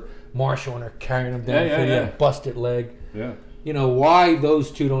played for Marshall and they're carrying him down the field. He had a busted leg. Yeah. Why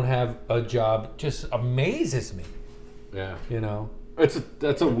those two don't have a job just amazes me. Yeah.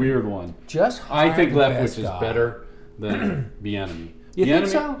 That's a weird one. I think Leftwich is better than Bieniemy. You think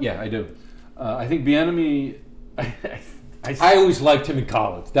so? Yeah, I do. I think Bieniemy. I always liked him in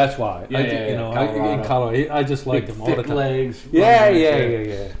college. That's why. In Colorado, I just liked him all the time. Legs.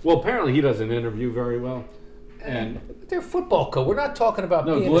 Yeah. Well, apparently he doesn't interview very well. And they're football coach. We're not talking about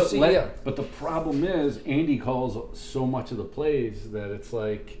being a CEO. But the problem is, Andy calls so much of the plays that it's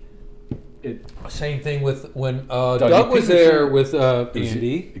like. Same thing with when Doug was there with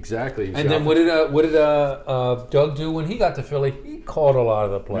Andy. Exactly. And then what did Doug do when he got to Philly? He called a lot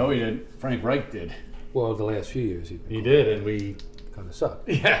of the plays. No, he didn't. Frank Reich did. Well, the last few years he did, and we kind of sucked.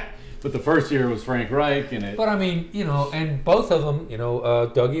 Yeah, but the first year was Frank Reich, and it. But I mean, and both of them,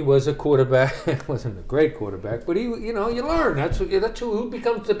 Dougie was a quarterback. wasn't a great quarterback, but he, you learn. That's who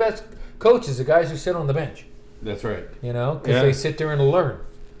becomes the best coaches. The guys who sit on the bench. That's right. Because they sit there and learn.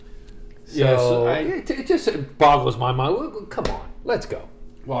 So it just boggles my mind. Well, come on, let's go.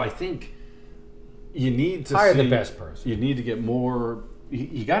 Well, I think you need to hire the best person. You need to get more.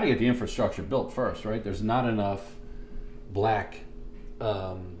 You got to get the infrastructure built first, right? There's not enough black.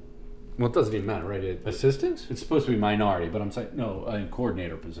 Well, it doesn't even matter, right? Assistants? It's supposed to be minority, but I'm saying no in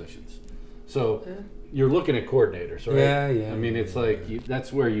coordinator positions. So you're looking at coordinators, right? Yeah. I mean, it's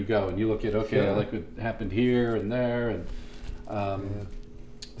that's where you go and you look at I like what happened here and there, and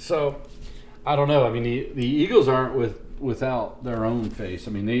so. I don't know. I mean, the Eagles aren't without their own face.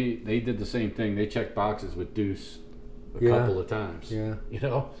 I mean, they did the same thing. They checked boxes with Deuce a couple of times. Yeah.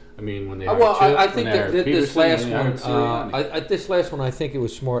 I mean, when they I think that this last one, this last one, I think it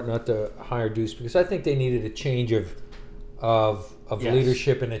was smart not to hire Deuce because I think they needed a change of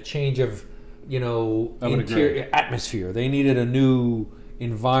leadership and a change of I would agree. atmosphere. They needed a new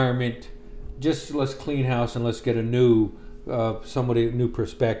environment. Just let's clean house and let's get a new new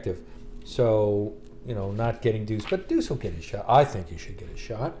perspective. So not getting Deuce, but Deuce will get a shot. I think he should get a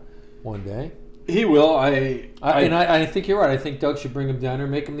shot one day. He will. I think you're right. I think Doug should bring him down there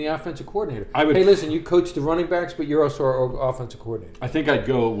and make him the offensive coordinator. would- Hey, listen, you coach the running backs, but you're also our offensive coordinator. I think I'd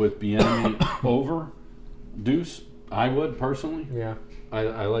go with Bieniemy over Deuce. I would personally. Yeah.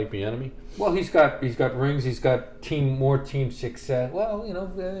 I like Bieniemy. Well, he's got rings. He's got more team success. Well,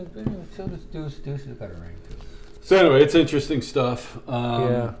 so does Deuce. Deuce has got a ring too. So anyway, it's interesting stuff.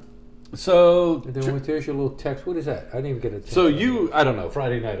 Yeah. So There's your little text. What is that? I didn't even get a text. So I don't know.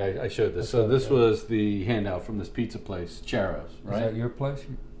 Friday night I showed this. So this yeah. was the handout from this pizza place, Charos, right? Is that your place?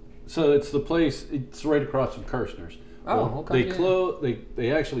 So it's the place. It's right across from Kirshner's. Oh, okay.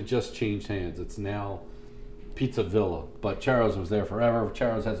 They actually just changed hands. It's now Pizza Villa, but Charos was there forever.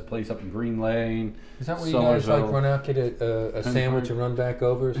 Charos has a place up in Green Lane. Is that where you guys Sellersville. run out, get a sandwich and run back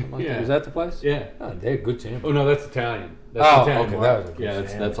over or something like Yeah. that? Is that the place? Yeah. Oh, they're good sandwich. Oh no, that's Italian. Oh, That's Italian okay, market. that was a good Yeah,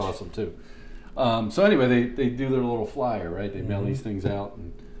 that's sandwich. awesome too. So anyway, they do their little flyer, right? They mail these things out,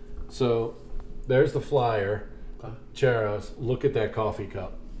 and so there's the flyer. Charos, look at that coffee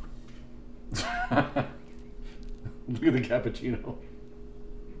cup. Look at the cappuccino.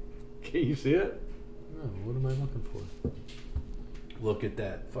 Can you see it? No, what am I looking for? Look at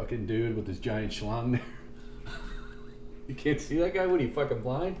that fucking dude with his giant schlong there. You can't see that guy? What are you, fucking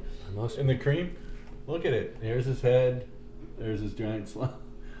blind? I must. In the cream? Look at it. There's his head. There's his giant schlong.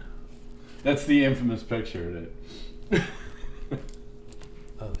 That's the infamous picture of it.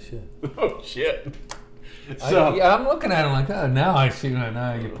 Oh shit. Oh shit. So, I'm looking at it like, oh, now I see. Now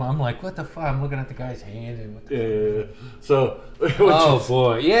I'm like, what the fuck? I'm looking at the guy's hands and what the yeah. So, oh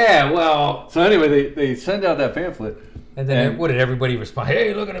boy, yeah. Well, so anyway, they send out that pamphlet. and then And- what did everybody respond?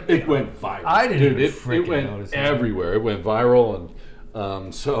 Hey, look at it. It went viral. I didn't Dude, even it freaking went notice that. everywhere. It went viral,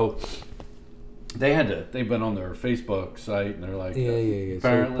 and so they've been on their Facebook site, and they're like, Yeah. So he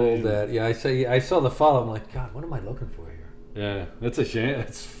apparently, pulled that. Yeah, I saw the follow. I'm like, God, what am I looking for here? yeah, that's a shame.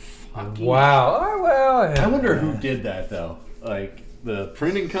 It's fucking. Wow. Oh, well. I wonder who did that though. Like the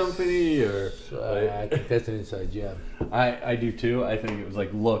printing company, or I think that's an inside job. I do too. I think it was like,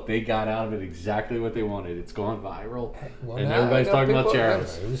 look, they got out of it exactly what they wanted. It's gone viral, Well, and now everybody's I got talking about people-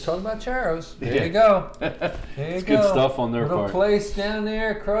 Charos. Everybody's talking about Charos. There Yeah. you go. There you It's go. good stuff on their Little part. place down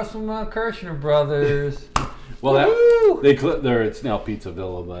there across from Kirshner Brothers. Well, Woo! it's now Pizza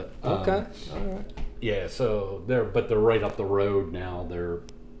Villa, but Okay. All right. yeah. So they're right up the road now. They're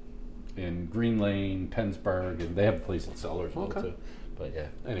in Green Lane, Pennsburg, and they have a place in Sellersville Okay. too. But yeah,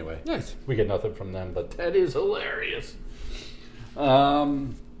 anyway, Nice. we get nothing from them, but that is hilarious.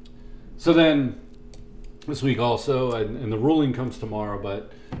 So then this week also, and the ruling comes tomorrow,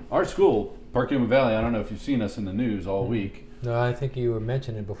 but our school, Perkins Valley, I don't know if you've seen us in the news all week. No, I think you were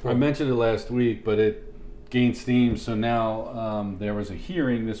mentioning it before. I mentioned it last week, but it gained steam. So now there was a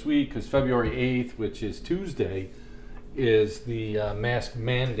hearing this week because February 8th, which is Tuesday, is the mask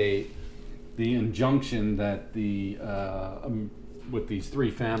mandate, the injunction that the with these three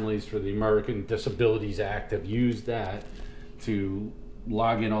families for the American Disabilities Act have used that to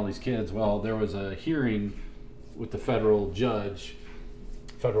log in all these kids. Well, there was a hearing with the federal judge,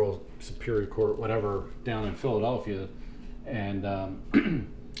 federal Superior Court, whatever, down in Philadelphia, and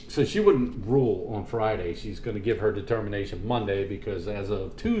so she wouldn't rule on Friday. She's going to give her determination Monday because as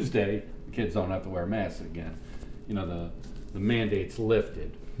of Tuesday, the kids don't have to wear masks again. You know, the mandate's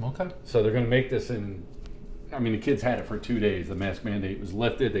lifted. Okay. So they're going to make this the kids had it for 2 days. The mask mandate was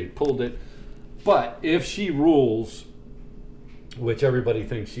lifted. They pulled it. But if she rules, which everybody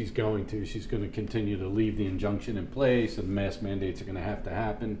thinks she's going to continue to leave the injunction in place and mask mandates are going to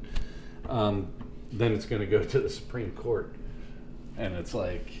happen. Then it's going to go to the Supreme Court. And it's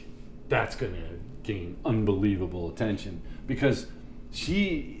like, that's going to gain unbelievable attention because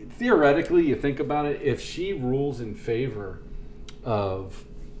she, theoretically, you think about it, if she rules in favor of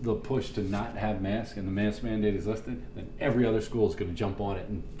the push to not have masks and the mask mandate is lifted, then every other school is going to jump on it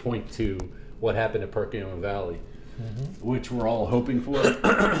and point to what happened at Perkins Valley, which we're all hoping for.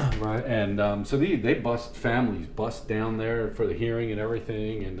 Right. And so they families bust down there for the hearing and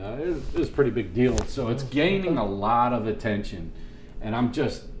everything, and it was a pretty big deal. So it's gaining a lot of attention, and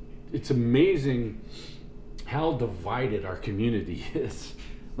it's amazing how divided our community is.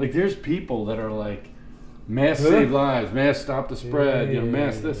 Like, there's people that are like, masks save lives, masks stop the spread,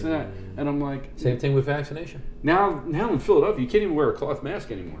 masks this and that, and I'm like, Same thing with vaccination. now in Philadelphia, you can't even wear a cloth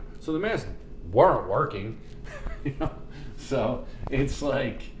mask anymore. So the masks weren't working. So it's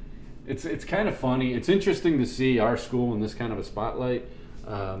like it's kind of funny. It's interesting to see our school in this kind of a spotlight.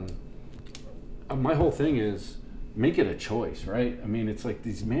 my whole thing is make it a choice, right? I mean, it's like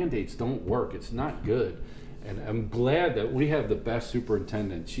these mandates don't work. It's not good. And I'm glad that we have the best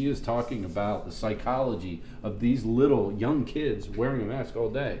superintendent. She is talking about the psychology of these little young kids wearing a mask all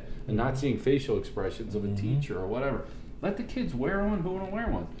day and not seeing facial expressions of a teacher or whatever. Let the kids wear one who want to wear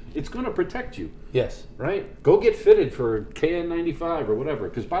one. It's going to protect you, Yes. right? Go get fitted for KN95 or whatever.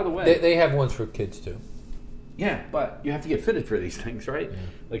 Because, by the way, They have ones for kids too. yeah, but you have to get fitted for these things, right? Yeah.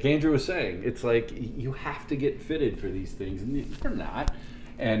 Like Andrew was saying, it's like you have to get fitted for these things, and you're not.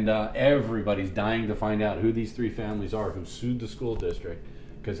 And everybody's dying to find out who these 3 families are who sued the school district,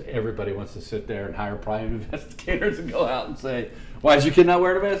 because everybody wants to sit there and hire private investigators and go out and say, why is your kid not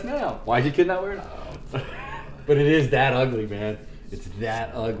wearing a mask now? Why is your kid not wearing it? But it is that ugly, man. It's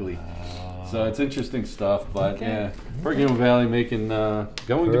that ugly. So it's interesting stuff, but Okay. yeah, Perkins Valley making going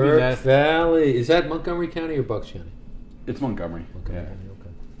to be Burke that. Valley. Is that Montgomery County or Bucks County? It's Montgomery. Montgomery Yeah. County, okay.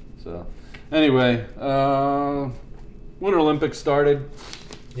 So anyway, Winter Olympics started,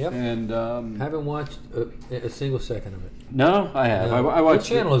 Yep. and Haven't watched a single second of it. no, I have. No. I What watched.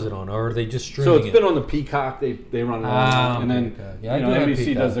 channel is it on? Or are they just So streaming it's been on the Peacock. They run it on, and then Peacock. Yeah, I do have NBC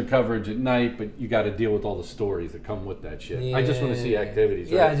Peacock. does their coverage at night, but you got to deal with all the stories that come with that shit. I just want to see activities.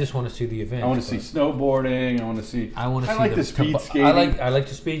 Yeah, right? I just want to see the event. I want to see snowboarding. I want to see. I want to see. like the speed skating. I like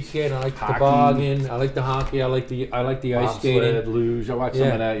the speed skate. I like the Hockey. toboggan. I like the hockey. I like the ice skating. bobsled, luge. I watched some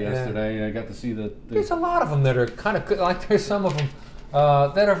Yeah, of that yeah. yesterday. I got to see the There's a lot of them that are kind of like. There's some of them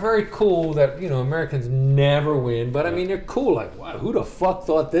that are very cool that Americans never win, but I mean they're cool. Like, wow, who the fuck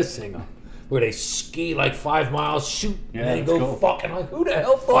thought this thing up? Where they ski like 5 miles, shoot, Yeah, and then it's go cool. fucking like, who the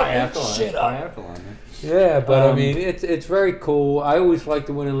hell thought this shit up? Triathlon, man. Yeah, but I Um, mean, it's very cool. I always like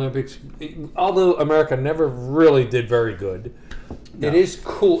the Winter Olympics, although America never really did very good. No. It is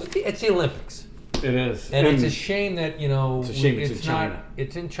cool. It's the Olympics, It is, and it's a shame that It's a shame it's in not. China.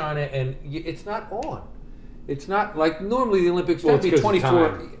 It's in China, and it's not on. It's not like normally the Olympics well, would it's be 'cause of 24.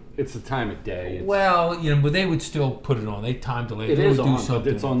 time. It's the time of day. It's, Well, but they would still put it on. They time delay. it They is would do on, but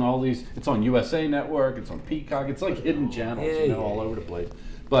something. it's on all these. It's on USA Network. It's on Peacock. It's like hidden channels, Yeah, all yeah. over the place.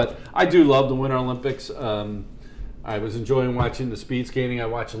 But I do love the Winter Olympics. I was enjoying watching the speed skating. I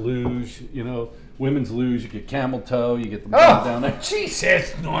watch luge. Women's luge. You get camel toe. You get the ball down there.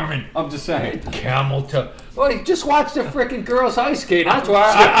 Jesus, Norman. I'm just saying. Camel toe. Well, you just watched the freaking girls ice skate. That's why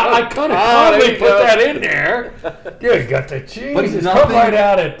I kind of Ah, there calmly you put go. that in there. You got the cheese. But Come nothing- right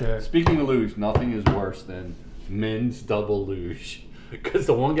out at there. Speaking of luge, nothing is worse than men's double luge. Because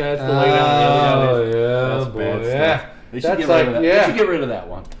the one guy has to lay down, the other guy has- yeah, that's boy, bad yeah. stuff. They should That's get rid of like- that. yeah. They should get rid of that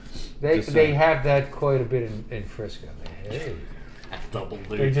one. They Just saying. have that quite a bit in Frisco. Hey, Double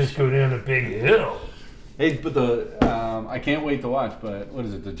luge. they just go down a big hill. Hey, but I can't wait to watch. But what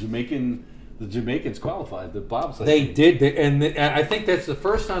is it? The Jamaicans qualified. The bobsled. They team. did, I think that's the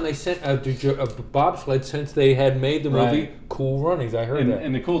first time they sent a bobsled since they had made the movie Right. Cool Runnings. I heard that.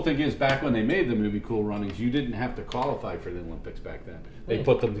 And the cool thing is, back when they made the movie Cool Runnings, you didn't have to qualify for the Olympics back then. They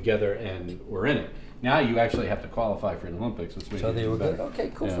put them together and were in it. Now you actually have to qualify for the Olympics, which makes So it they even were good. better.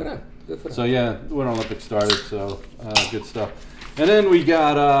 Okay, cool Yeah. for them. Good for them. So yeah, the Winter Olympics started, so good stuff. And then we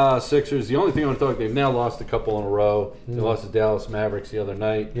got Sixers. The only thing I want to talk, they've now lost a couple in a row. They lost to Dallas Mavericks the other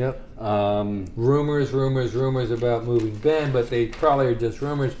night. Yep. Um, Rumors about moving Ben, but they probably are just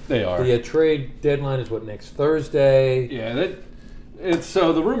rumors. They are. The trade deadline is next Thursday. yeah, it's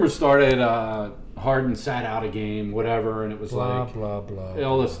so the rumors started. Harden sat out a game, whatever, and it was Blah like blah blah.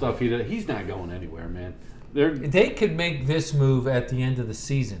 all this stuff he did. He's not going anywhere, man. They're They could make this move at the end of the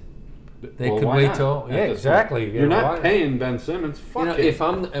season. They well, could why wait not till at yeah, this exactly. point? You You're know, not why- paying Ben Simmons. Fuck it. if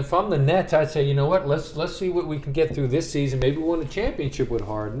I'm the Nets, I'd say, you know what, let's see what we can get through this season. Maybe win a championship with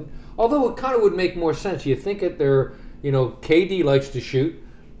Harden. Although it kind of would make more sense. You think that they're, KD likes to shoot,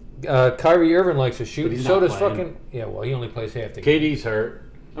 Kyrie Irving likes to shoot, But he's so not does playing. fucking he only plays half the game. KD's hurt.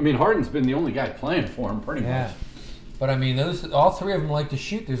 I mean, Harden's been the only guy playing for him pretty Yeah. much. But I mean, all three of them like to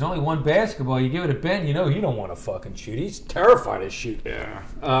shoot. There's only one basketball. You give it to Ben, he don't want to fucking shoot. He's terrified of shooting. Yeah.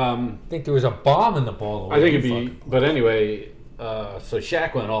 I think there was a bomb in the ball. the I way think he it'd be. fucking- But anyway, so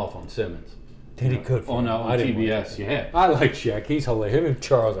Shaq went off on Simmons. Did he could? Oh no, on I didn't like TBS. Yeah. I like Shaq. He's hilarious. Him and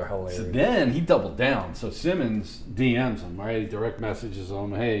Charles are hilarious. So then he doubled down. So Simmons DMs him, right? He direct messages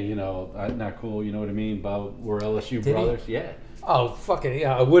him, hey, not cool, you know what I mean? But we're LSU Did he? brothers. Yeah. Oh, fucking,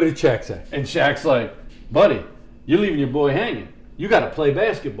 yeah. What did Shaq say? And Shaq's like, buddy, you're leaving your boy hanging. You got to play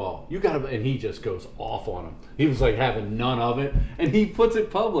basketball. And he just goes off on him. He was like having none of it. And he puts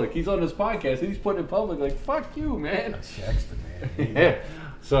it public. He's on his podcast and he's putting it public like, fuck you, man. Shaq's the man. Yeah.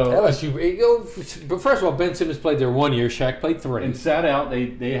 So, LSU, but first of all, Ben Simmons played there 1 year. Shaq played 3. and sat out.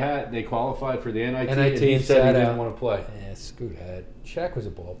 They qualified for the NIT, NIT and he and said he sat didn't out. want to play. Yeah, scoot head. Shaq was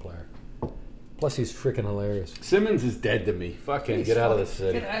a ball player. Plus, he's freaking hilarious. Simmons is dead to me. Fucking He's get out of the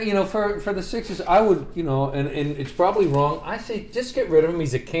fucking- city. You know, for the Sixers, I would, you know, and it's probably wrong. I say just get rid of him.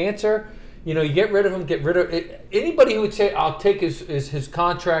 He's a cancer. You know, you get rid of him. Get rid of it. Anybody who would say, "I'll take his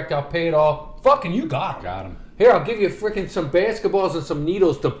contract. I'll pay it all." Fucking, you got him. Got him. Here, I'll give you freaking some basketballs and some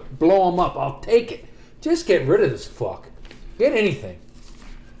needles to blow him up. I'll take it. Just get rid of this fuck. Get anything.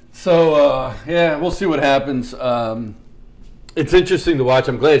 So yeah, we'll see what happens. It's interesting to watch.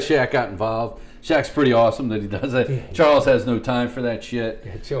 I'm glad Shaq got involved. Shaq's pretty awesome that he does that. Yeah. Charles has no time for that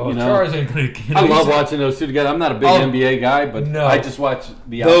shit. Charles ain't gonna. I love watching those two together. I'm not a big NBA guy, but no. I just watch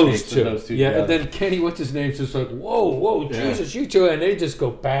the Those outtakes two. of those two Yeah, together. and then Kenny, what's his name's just like, whoa, Yeah. Jesus, you two, and they just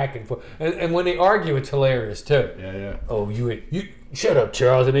go back and forth. And when they argue, it's hilarious too. yeah. Oh, you shut up,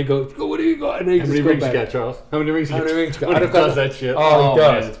 Charles, and they go, what do you got? And they How just many go rings back. you got, Charles? How many rings you How got? many rings you got? When I he don't does know. that shit. Oh, he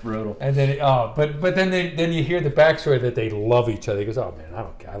does. Man, it's brutal. And then, but then you hear the backstory that they love each other. He goes, oh man, I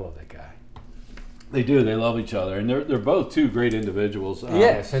don't care. I love that guy. They do. They love each other, and they're both two great individuals.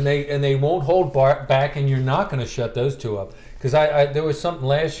 Yes, and they won't hold back, and you're not going to shut those two up. Because there was something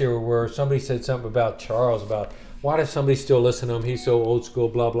last year where somebody said something about Charles, about why does somebody still listen to him? He's so old school,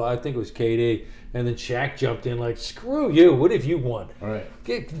 blah blah. I think it was KD, and then Shaq jumped in like, screw you. What have you won? All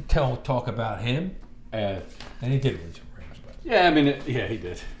right. Talk about him, and he did win some rings. But Yeah, I mean, yeah, he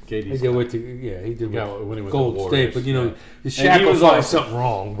did. he KD's did with he did Yeah, with when he was Gold with the State. Warriors, But you know, yeah. Shaq And he will was find awesome. something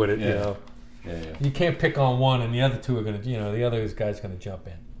wrong with it. You Yeah. know, Yeah. you can't pick on one, and the other two are going to, the other guy's going to jump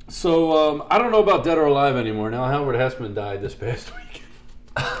in. So I don't know about Dead or Alive anymore. Now Howard Hessman died this past week.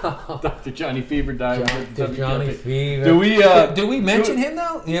 Dr. Johnny Fever died. Dr. Johnny Fever. Do we mention him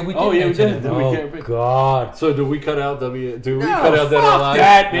though? Yeah, we did. Oh, yeah, we mention did. him. Did we Oh can't- God. So do we cut out cut out Dead or Fuck Alive?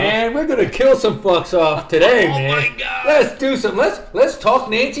 that, No? man. We're gonna kill some fucks off today, man. my God. Let's do some. Let's talk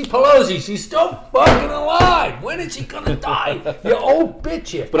Nancy Pelosi. She's still fucking alive. When is she gonna die? You old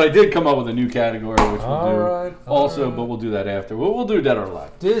bitch. You. But I did come up with a new category, which we'll All do right, also, but we'll do that after. We'll do Dead or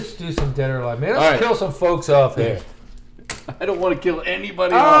Alive. Just do some Dead or Alive, man. Let's All right. kill some folks off here. I don't want to kill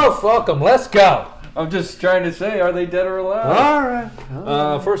anybody Oh, else. fuck them. Let's go. I'm just trying to say, are they dead or alive? All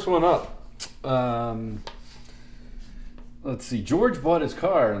right. First one up. Let's see. George bought his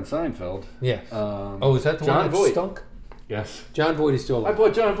car in Seinfeld. Yeah. Oh, Is that the John one that Voight. stunk? Yes. John Voight is still I alive.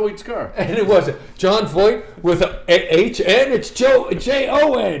 bought John Voight's car. And it wasn't John Voight with a H-N. It's Jon.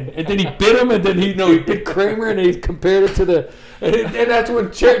 And then he bit him, and then he bit Kramer, and he compared it to the. And that's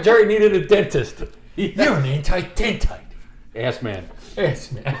when Jerry needed a dentist. You're an anti-dentite. Ass man.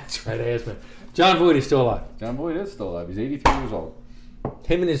 Yes, man. That's right, ass man. John Voight is still alive. John Voight is still alive. He's 83 years old.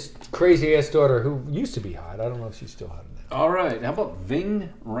 Him and his crazy ass daughter, who used to be hot. I don't know if she's still hot now. All right. How about Ving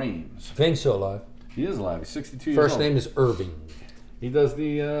Rhames? Ving's still alive. He is alive. He's 62 years First old. name is Irving. He does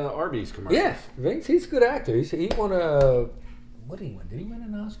the Arby's commercials. Yeah, Ving's. He's a good actor. He won a. What did he win? Did he win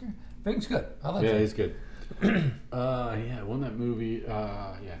an Oscar? Ving's good. I like Yeah, him. he's good. Yeah, won that movie.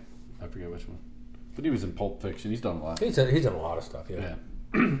 Yeah, I forget which one. But he was in Pulp Fiction. He's done a lot. He's done a lot of stuff. Yeah.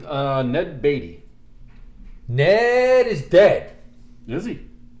 Ned Beatty. Ned is dead. Is he?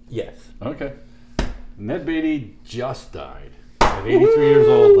 Yes. Okay. Ned Beatty just died at 83 years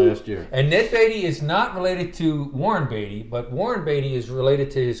old last year. And Ned Beatty is not related to Warren Beatty, but Warren Beatty is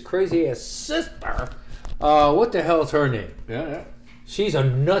related to his crazy ass sister. What the hell's her name? Yeah. She's a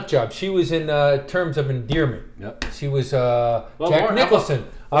nut job. She was in Terms of Endearment. Yep. She was Well, Jack Warren- Nicholson.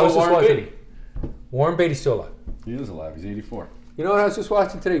 how I was about just Warren watching. Beatty? Warren Beatty's still alive. He is alive. He's 84. You know what I was just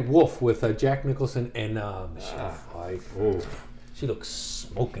watching today? Wolf with Jack Nicholson and Michelle Pfeiffer. Oh. She looks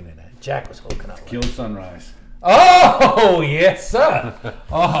smoking in that. Jack was hooking up. Kill Sunrise. Oh yes, sir.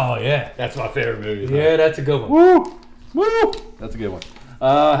 Oh yeah. That's my favorite movie. Yeah, that's a good one. Woo! Woo! That's a good one.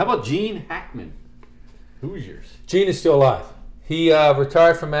 How about Gene Hackman? Who's yours? Gene is still alive. He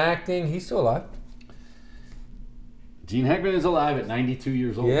retired from acting. He's still alive. Gene Hackman is alive at 92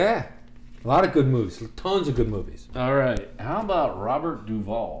 years old. Yeah. A lot of good movies. Tons of good movies. All right. How about Robert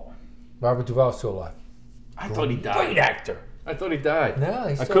Duvall? Robert Duvall's still alive. I thought he died. Great actor. I thought he died. No,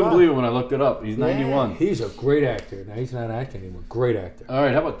 he's I still couldn't alive. believe it when I looked it up. He's 91. Yeah, he's a great actor. Now he's not acting anymore. Great actor. All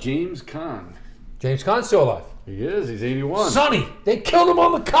right. How about James Caan? James Caan's still alive. He is. He's 81. Sonny, they killed him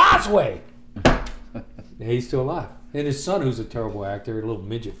on the causeway. Yeah, he's still alive. And his son, who's a terrible actor, a little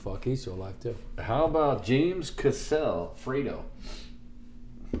midget fuck, he's still alive too. How about James Cassell, Fredo?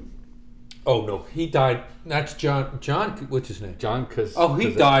 Oh no, he died. That's John. What's his name? John Cassell. Oh,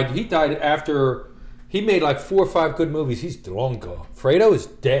 he died. He died after he made like 4 or 5 good movies. He's long gone. Fredo is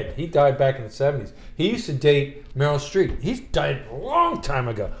dead. He died back in the 70s. He used to date Meryl Streep. He's died a long time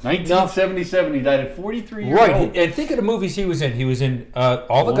ago. 1977. He died at 43 years Right, old. and think of the movies he was in. He was in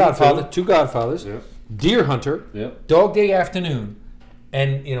All the One, Godfather, two. 2 Godfathers, Yep. Deer Hunter, Yep. Dog Day Afternoon,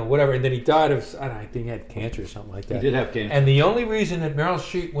 And whatever, and then he died of, I don't know, I think he had cancer or something like that. He did have cancer. And the only reason that Meryl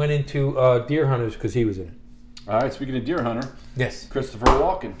Streep went into Deer Hunter is because he was in it. All right, speaking of Deer Hunter, Yes. Christopher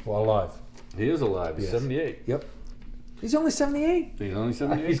Walken. While alive. He is alive. He's Yes. 78. Yep. He's only 78. He's only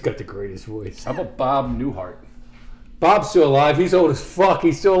 78. He's got the greatest voice. How about Bob Newhart? Bob's still alive. He's old as fuck.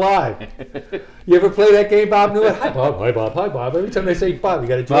 He's still alive. You ever play that game, Bob Newhart? Hi, Bob. Hi, Bob. Hi, Bob. Every time they say Bob, you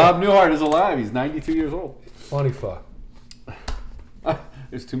got to do Bob Newhart is alive. He's 92 years old. Funny fuck.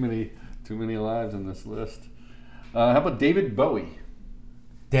 There's too many alives on this list. How about David Bowie?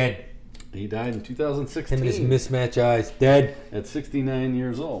 Dead. He died in 2016 Him and his mismatch eyes. Dead. at 69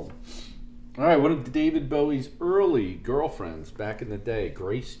 years old. All right, one of David Bowie's early girlfriends back in the day,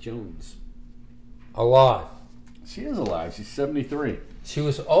 Grace Jones. Alive. She is alive. She's 73. She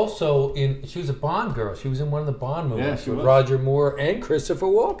was also in, she was a Bond girl. She was in one of the Bond movies Yeah, she with was. Roger Moore and Christopher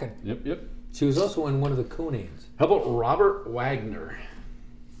Walken. Yep. She was also in one of the Coonans. How about Robert Wagner?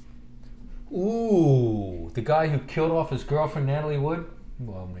 Ooh, the guy who killed off his girlfriend, Natalie Wood?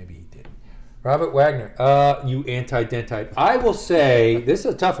 Well, maybe he didn't. Robert Wagner, you anti-dentite. I will say, this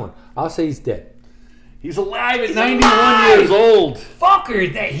is a tough one. I'll say he's dead. He's alive at He's 91 alive! years old.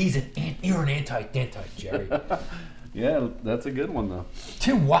 Fucker, that you're an anti-dentite, Jerry. Yeah, that's a good one, though.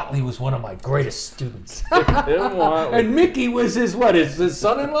 Tim Watley was one of my greatest students. Tim Watley. And Mickey was his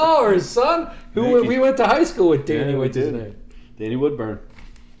son-in-law or his son? Who Mickey. we went to high school with, Danny, Yeah, we what's his did. name? Danny Woodburn.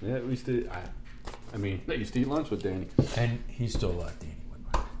 Yeah, we used to. I used to eat lunch with Danny. And he's still alive, Danny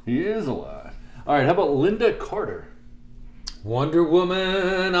Woodburn. He is alive. All right, how about Linda Carter? Wonder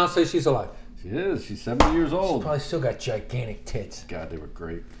Woman, I'll say she's alive. She is. She's 70 years She's old. probably still got gigantic tits. God, they were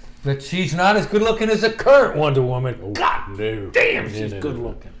great. But she's not as good looking as the current Wonder Woman. God No. damn, No, she's no, good no.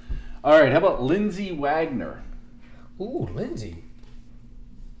 looking. All right, how about Lindsay Wagner? Ooh, Lindsay.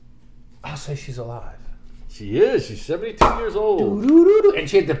 I'll say she's alive. She is. She's 72 years old. And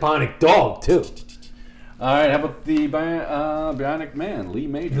she had the bionic dog, too. All right, how about the Bionic Man, Lee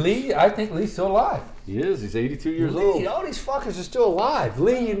Majors? Lee, I think Lee's still alive. He is. He's 82 years Lee, old. all these fuckers are still alive.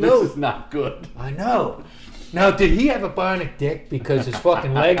 Lee, you This know. is not good. I know. Now, did he have a bionic dick because his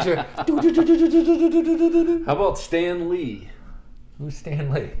fucking legs are... How about Stan Lee? Who's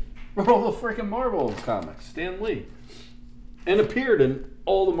Stan Lee? Wrote all the freaking Marvel comics. Stan Lee. And appeared in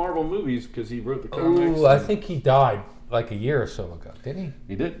all the Marvel movies because he wrote the comics. Ooh, I think he died like a year or so ago, didn't he?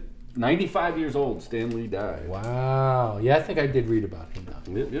 He did. 95 years old, Stan Lee died. Wow. Yeah, I think I did read about him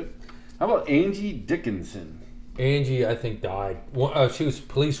now. Yep. How about Angie Dickinson? Angie, I think, died. She was a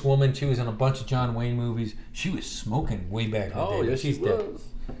policewoman. She was in a bunch of John Wayne movies. She was smoking way back in the day. Oh, but yes, she's she dead. was.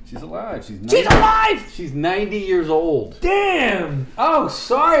 She's alive. She's alive! She's 90 years old. Damn! Oh,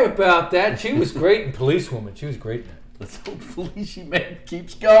 sorry about that. She was great in Policewoman. She was great in that. Let's hopefully she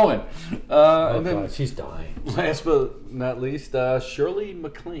keeps going. Oh, And then God, she's dying. last but not least, Shirley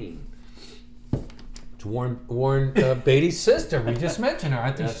MacLaine. It's Warren Beatty's sister. We just mentioned her.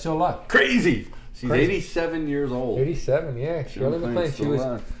 I think she's still alive. Crazy. She's Crazy. 87 years old. 87, yeah. Shirley MacLaine.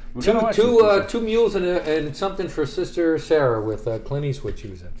 She was two mules and something for Sister Sarah with Clint Eastwood. She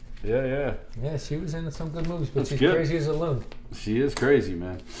was in. Yeah. Yeah, she was in some good movies, but That's she's good. crazy as a loon. She is crazy,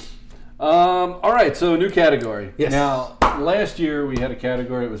 man. All right, so a new category. Yes. Now, last year we had a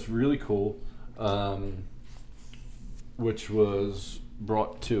category that was really cool, which was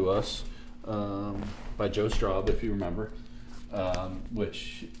brought to us by Joe Straub, if you remember,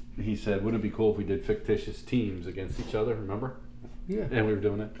 which he said, wouldn't it be cool if we did fictitious teams against each other, remember? Yeah. And we were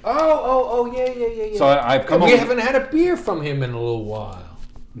doing it. Oh, yeah. So I've come we up haven't had a beer from him in a little while.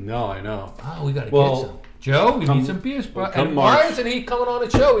 No, I know. Oh, we got to Well, get some. Joe, we come- need some beers. come And why March. isn't he coming on the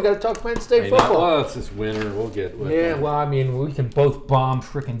show? We got to talk Penn State football. Well, it's this winter. We'll get with Yeah, it. well, I mean, we can both bomb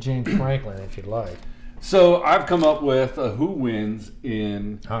frickin' James Franklin if you'd like. So I've come up with a who wins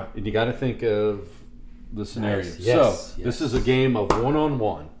in, All right. and you got to think of the scenario. Nice. Yes, So this is a game of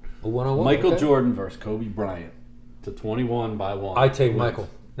one-on-one. A one-on-one. Michael okay. Jordan versus Kobe Bryant to 21 by 1. I take Who Michael.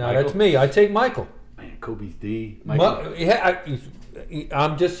 wins? No, Michael? that's me. I take Michael. Man, Kobe's D. Michael.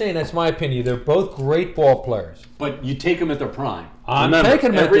 I'm just saying that's my opinion. They're both great ball players. But you take them at their prime. I'm Remember,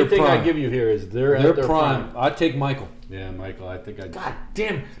 taking them at their everything I prime. give you here is they're They're at their prime. I take Michael. Yeah, Michael, I think I. God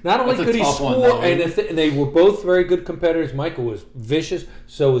damn! Not only That's a could he tough one, score, though, and isn't it? they were both very good competitors. Michael was vicious,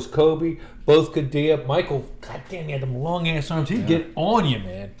 so was Kobe. Both could D up. Michael, god damn, he had them long ass arms. He'd get on you,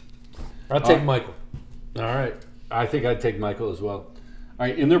 man. I'll take Michael. All right. I think I'd take Michael as well. All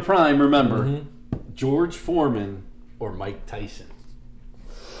right, in their prime, remember, Mm-hmm. George Foreman or Mike Tyson.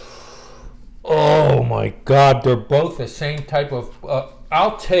 Oh my God, they're both the same type of.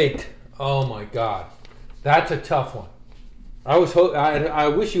 I'll take. Oh my God, that's a tough one. I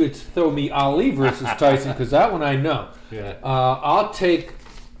wish you would throw me Ali versus Tyson because that one I know. Yeah. I'll take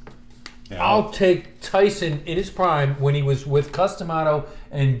Tyson in his prime when he was with Customato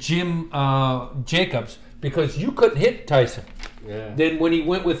and Jim Jacobs because you couldn't hit Tyson. Yeah. Then when he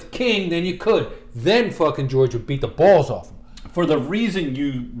went with King, then you could. Then fucking George would beat the balls off him. For the reason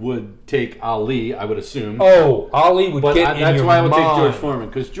you would take Ali, I would assume. Oh, Ali would But get in that's your why I would mind. take George Foreman,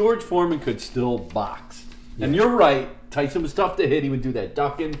 because George Foreman could still box. And you're right, Tyson was tough to hit. He would do that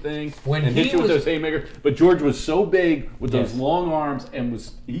ducking thing When and he hit you with was- those haymakers. But George was so big with those Yes. long arms and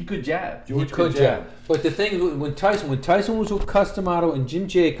he could jab. George He could jab. But the thing is, when Tyson was with Customato and Jim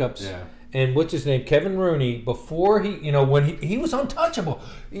Jacobs, Yeah. and what's his name, Kevin Rooney, before when he was untouchable.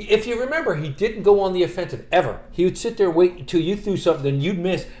 If you remember, he didn't go on the offensive ever. He would sit there wait until you threw something, then you'd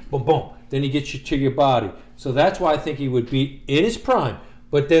miss, boom, boom. Then he gets you to your body. So that's why I think he would be in his prime.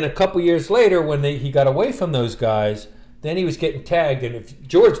 But then a couple years later, when he got away from those guys, then he was getting tagged. And if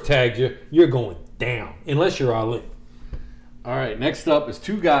George tagged you, you're going down, unless you're Ali. All right, next up is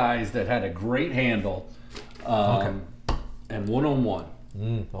two guys that had a great handle and one-on-one.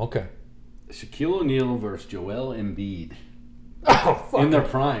 Okay. Shaquille O'Neal versus Joel Embiid Oh, fuck. in their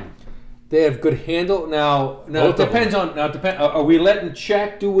prime. They have good handle. Now Both it of depends on. Are we letting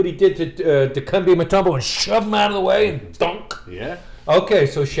Shaq do what he did to Dikembe Mutombo and shove him out of the way and dunk? Yeah. Okay,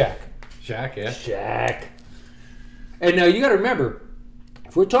 so Shaq. Shaq, yeah. Shaq. And now you got to remember,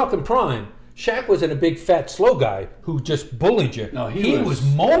 if we're talking prime, Shaq wasn't a big fat slow guy who just bullied you. No, he was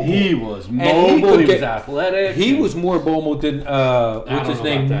mobile. He was And mobile. He could was athletic. He was more mobile than what's don't his know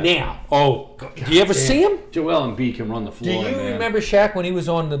name about that. now. Oh, do you ever see him? Joel Embiid can run the Do floor. you man. remember Shaq when he was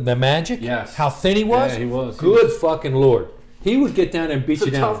on the Magic? Yes. How thin he was? Yeah, he was. Good fucking lord. He would get down and beat It's a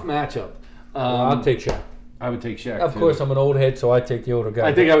you down. tough matchup. I'll take Shaq. I would take Shaq. Of too. course, I'm an old head, so I take the older guy.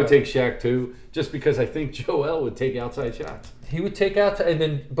 I think I would take Shaq too, just because I think Joel would take outside shots. He would take out, and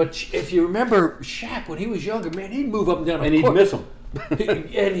then. But if you remember Shaq when he was younger, man, he'd move up and down. And a he'd court. miss him.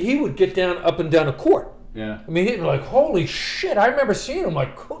 And he would get down up and down a court. Yeah. I mean, he'd be like, "Holy shit!" I remember seeing him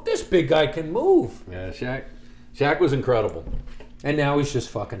like, oh, "This big guy can move." Yeah, Shaq was incredible. And now he's just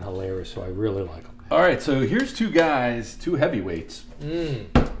fucking hilarious. So I really like him. All right, so here's two guys, two heavyweights,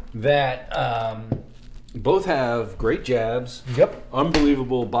 that both have great jabs. Yep.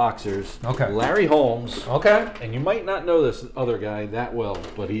 Unbelievable boxers. Okay. Larry Holmes. Okay. And you might not know this other guy that well,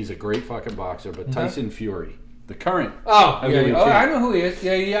 but he's a great fucking boxer. But Tyson Fury, the current. Oh, heavyweight I champ. know who he is.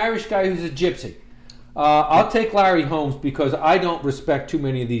 Yeah, the Irish guy who's a gypsy. I'll take Larry Holmes because I don't respect too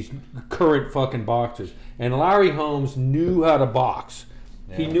many of these current fucking boxers. And Larry Holmes knew how to box.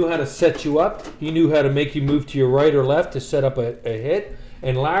 He knew how to set you up. He knew how to make you move to your right or left to set up a hit.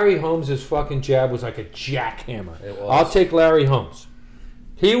 And Larry Holmes' fucking jab was like a jackhammer. It was. I'll take Larry Holmes.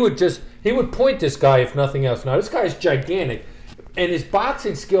 He would point this guy if nothing else. Now this guy's gigantic, and his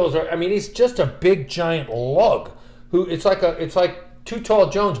boxing skills are. I mean, he's just a big giant lug. Who it's like Too Tall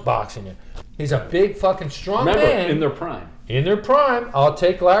Jones boxing you. He's a big fucking strong Remember, man. in their prime. In their prime, I'll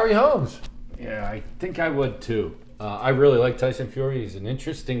take Larry Holmes. Yeah, I think I would too. I really like Tyson Fury. He's an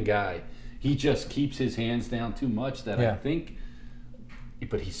interesting guy. He just keeps his hands down too much that Yeah. I think.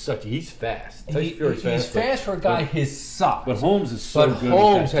 But he's fast. Tyson Fury's He's fast for a guy his size. But Holmes is so But good.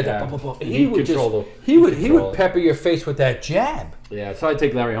 Holmes with had that that. jab. He would control just. the- He would control it. pepper your face with that jab. Yeah, so I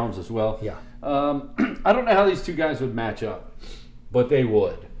take Larry Holmes as well. Yeah. I don't know how these two guys would match up, but they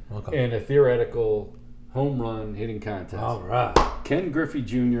would Okay. in a theoretical home run hitting contest. All right. Ken Griffey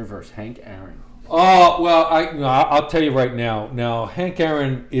Jr. versus Hank Aaron. Oh well, I'll tell you right now. Now Hank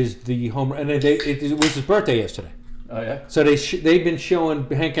Aaron is the home, and it was his birthday yesterday. Oh yeah. So they've been showing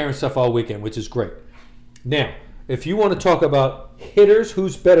Hank Aaron stuff all weekend, which is great. Now, if you want to talk about hitters,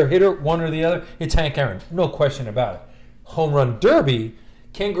 who's better hitter, one or the other, it's Hank Aaron, no question about it. Home run derby,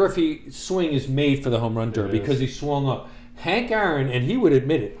 Ken Griffey's swing is made for the home run derby is. because he swung up. Hank Aaron, and he would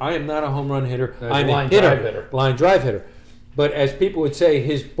admit it, I am not a home run hitter. That's I'm a line hitter, drive hitter. line drive hitter. But as people would say,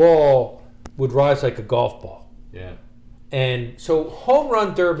 his ball would rise like a golf ball. Yeah. And so home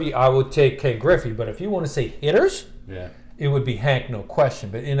run derby, I would take Ken Griffey. But if you want to say hitters, Yeah. it would be Hank, no question.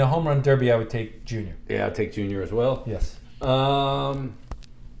 But in a home run derby, I would take Junior. Yeah, I'll take Junior as well. Yes.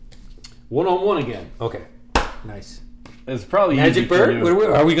 One-on-one again. Okay. Nice. It's probably easy Magic for Bird? you.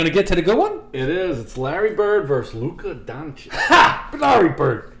 Are we going to get to the good one? It is. It's Larry Bird versus Luka Doncic. Ha! Larry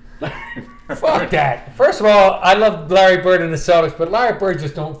Bird. Fuck that. First of all, I love Larry Bird and the Celtics, but Larry Bird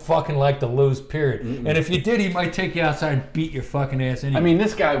just don't fucking like to lose, period. And if you did, he might take you outside and beat your fucking ass anyway. I mean,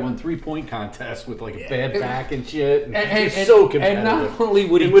 this guy won 3-point contests with like a bad back and shit. And he's so competitive. And not only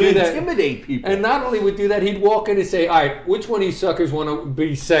would he He would do that, intimidate people. and not only would do that, he'd walk in and say, "All right, which one of you suckers want to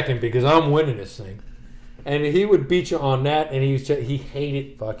be second? Because I'm winning this thing." And he would beat you on that, and he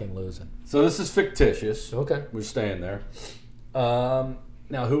hated fucking losing. So this is fictitious. Okay. We're staying there.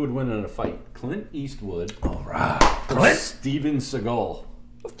 Now, who would win in a fight? Clint Eastwood. All right. Or Steven Seagal.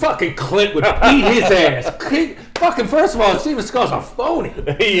 Fucking Clint would beat his ass. Fucking, first of all, Steven Seagal's a phony.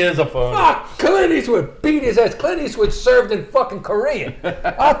 He is a phony. Fuck, Clint Eastwood beat his ass. Clint Eastwood served in fucking Korea.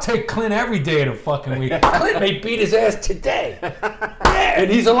 I'll take Clint every day of the fucking week. Clint may beat his ass today. Yeah, and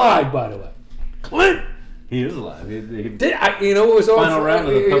he's alive, by the way. Clint. He is alive. You know what was on Final round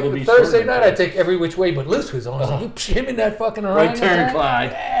of the Pebble Beach Thursday tournament. night? I take Every Which Way But Loose was on. Him in that fucking Right turn,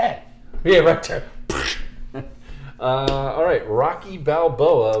 Clyde. Yeah, right turn. All right, Rocky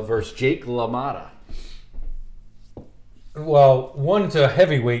Balboa versus Jake LaMotta. Well, one's a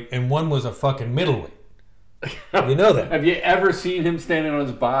heavyweight and one was a fucking middleweight. You know that. Have you ever seen him standing on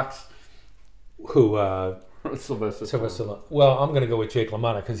his box? Who, Sylvester. Well, I'm going to go with Jake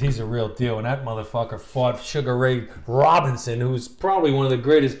LaMotta because he's a real deal. And that motherfucker fought Sugar Ray Robinson, who's probably one of the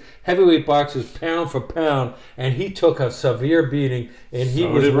greatest heavyweight boxers pound for pound. And he took a severe beating. And he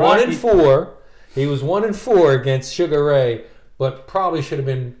was 1-4. He was 1-4 against Sugar Ray, but probably should have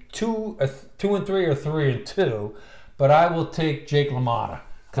been 2-3 or 3-2. But I will take Jake LaMotta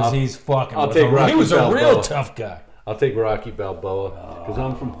because he's fucking. He was a real tough guy. I'll take Rocky Balboa because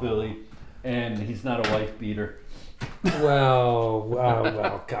I'm from Philly, and he's not a wife beater. Well,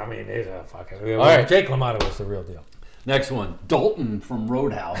 I mean, he's a fucking. All right. Jake LaMotta was the real deal. Next one, Dalton from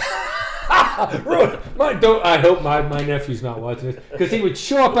Roadhouse. I hope my nephew's not watching this because he would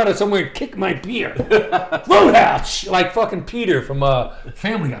show up out of somewhere and kick my beer. Roadhouse, like fucking Peter from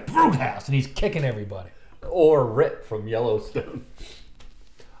Family Guy. Roadhouse, and he's kicking everybody. Or Rip from Yellowstone.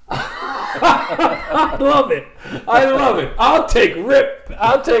 I love it. I'll take Rip,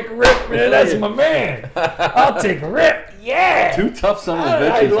 man. That's my man. I'll take Rip. Yeah. Two tough son of a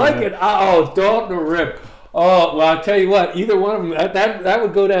bitches. I like it. Oh, Dalton or Rip. Oh, well, I'll tell you what. Either one of them, that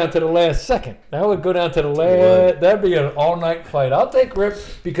would go down to the last second. That would go down to the last. That'd be an all-night fight. I'll take Rip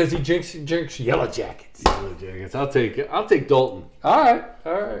because he drinks Yellow Jackets. I'll take Dalton. All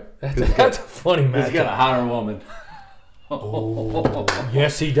right. That's a funny match. He's got a hotter woman. Oh,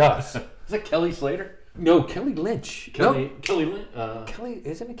 yes, he does. Is that Kelly Slater? No, Kelly Lynch. Kelly Lynch? Kelly,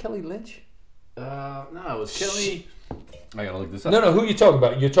 isn't it Kelly Lynch? No, it was Kelly. I gotta look this up. No, who are you talking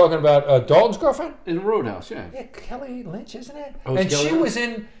about? You're talking about Dalton's girlfriend? In Roadhouse, yeah. Yeah, Kelly Lynch, isn't it? Oh, and Kelly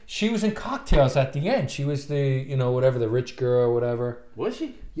she was in Cocktails at the end. She was the, whatever, the rich girl or whatever. Was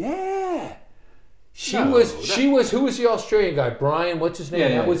she? Yeah. She No, was who was the Australian guy? Brian, what's his name? Yeah,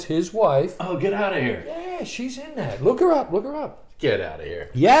 that yeah. was his wife. Oh, get out of here. Yeah, she's in that. Look her up. Get out of here.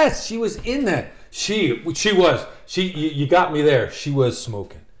 Yes, she was in that. You got me there. She was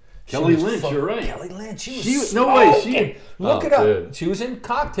smoking. Kelly Lynch, you're right. Kelly Lynch, she was no way, smoking. Look it up. Dude. She was in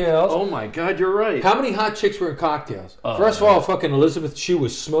Cocktails. Oh my God, you're right. How many hot chicks were in Cocktails? First of all, fucking Elizabeth Shue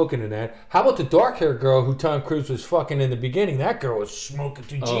was smoking in that. How about the dark-haired girl who Tom Cruise was fucking in the beginning? That girl was smoking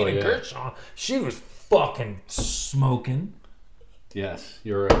too. Gina Gershon. She was fucking smoking. Yes,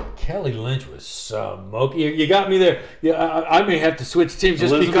 you're right. Kelly Lynch was smoking. You got me there. Yeah, I may have to switch teams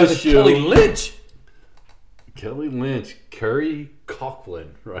just Elizabeth because of Shue. Kelly Lynch. Kelly Lynch, Kerry Coughlin,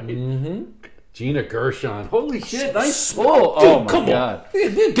 right? Mm-hmm. Gina Gershon. Holy shit, nice Dude, pull. Oh my come God.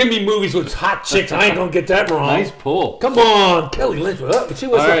 on. Give me movies with hot chicks. I ain't gonna get that wrong. Nice pull. Come on, Kelly Lynch. She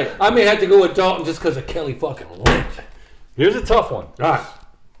was. All right. I may have to go with Dalton just because of Kelly fucking Lynch. Here's a tough one. All right.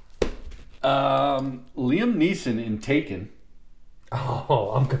 Liam Neeson in Taken.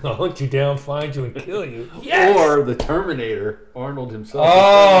 Oh, I'm gonna hunt you down, find you, and kill you. Yes. Or the Terminator, Arnold himself.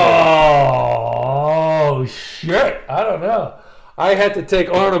 Oh shit! I don't know. I had to take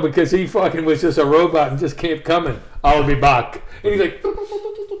Arnold because he fucking was just a robot and just kept coming. I'll be back. And he's like,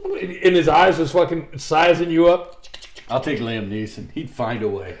 and his eyes was fucking sizing you up. I'll take Liam Neeson. He'd find a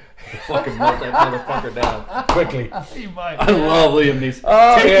way to fucking melt that motherfucker down quickly. He might. I love Liam Neeson.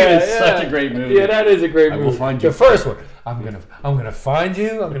 Oh, Taken yeah, is such a great movie. Yeah, that is a great I movie. will find you. The first one. I'm gonna find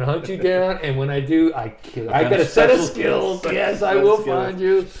you. I'm gonna hunt you down, and when I do, I kill. I got a set of skills. Yes, I will find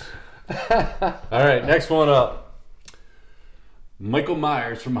you. All right, next one up. Michael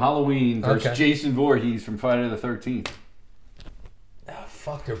Myers from Halloween versus Jason Voorhees from Friday the 13th. Oh,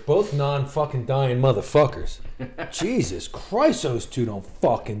 fuck, they're both non-fucking dying motherfuckers. Jesus Christ, those two don't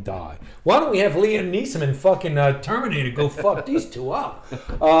fucking die. Why don't we have Liam Neeson and fucking Terminator go fuck these two up?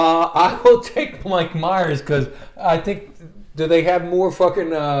 I will take Mike Myers because I think, do they have more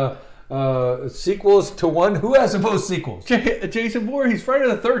fucking sequels to one. Who has the most sequels? Jason Voorhees, Friday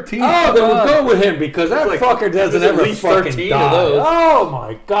the 13th. Oh, then we'll go with him because that fucker doesn't there's at ever least fucking 13 die. of those. Oh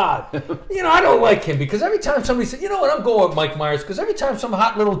my God! I don't like him because every time somebody says, you know what, I'm going with Mike Myers because every time some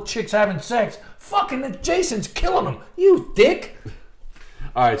hot little chick's having sex, fucking Jason's killing him. You dick.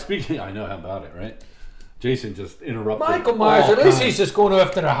 All right, I know how about it, right? Jason just interrupted. Michael Myers, all at least kinds. he's just going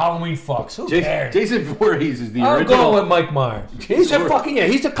after the Halloween fucks. Who cares? Jason Voorhees is the I'm original. going with Mike Myers. He's a fucking,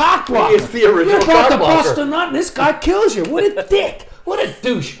 he's a cock blocker. He is the original You're about to cock bust a nut and this guy kills you. What a dick. What a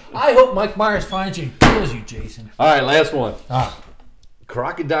douche. I hope Mike Myers finds you and kills you, Jason. All right, last one. Ah.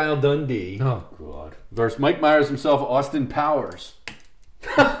 Crocodile Dundee Oh, God. versus Mike Myers himself, Austin Powers.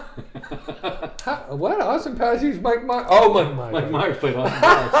 What? Austin Powers used Mike Myers? Oh, Mike Myers. Mike Myers played Austin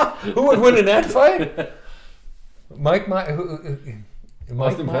Powers. Who would win in that fight? Mike Myers.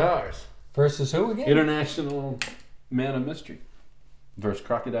 Austin Powers. Versus who again? International Man of Mystery versus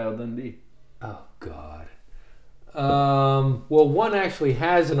Crocodile Dundee. Oh, God. Well, one actually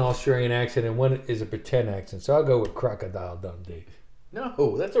has an Australian accent and one is a pretend accent, so I'll go with Crocodile Dundee.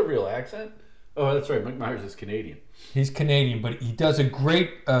 No, that's a real accent. Oh, that's right. Mike Myers is Canadian. He's Canadian, but he does a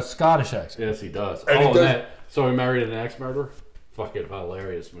great Scottish accent. Yes, he does. And he does- that. So he married an axe murderer? Fucking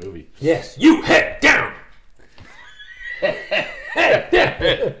hilarious movie. Yes. You head down! And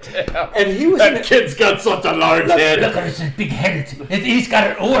he was in That kid's got such a large Look head. at his big head. He's got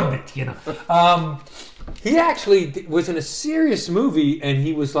an orbit, He actually was in a serious movie, and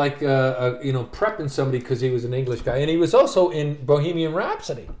he was like, prepping somebody because he was an English guy, and he was also in Bohemian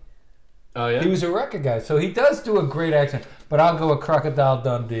Rhapsody. Oh, yeah? He was a record guy, so he does do a great accent. But I'll go with Crocodile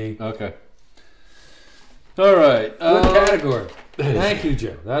Dundee. Okay. All right. Good category. Thank you,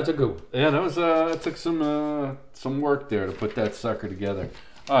 Joe. That's a good one. Yeah, that was it took some work there to put that sucker together.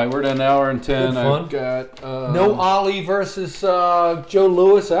 All right, we're at an hour and 10. Good fun. I've got No Ollie versus Joe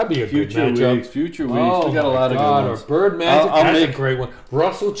Lewis. That'd be a Future good matchup. Weeks. Future Weeks. Oh, We got a my lot of God. good ones. Or Bird Magic. I'll That's make- a great one.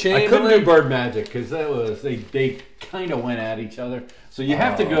 Russell I Chamberlain. couldn't do Bird Magic because they kind of went at each other. So you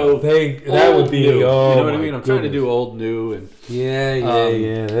have to go. That would be. New. You Oh, know what I my mean? I'm trying to goodness. do old, new, and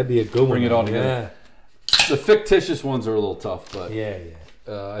Yeah. That'd be a good one. bring it all together. Yeah. the fictitious ones are a little tough, but Yeah.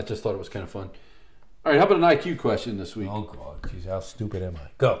 I just thought it was kind of fun. All right, how about an IQ question this week? Oh, God. Jeez, how stupid am I?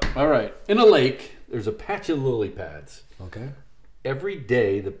 Go. All right, in a lake, there's a patch of lily pads. Okay. Every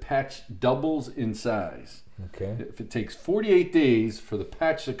day, the patch doubles in size. Okay. If it takes 48 days for the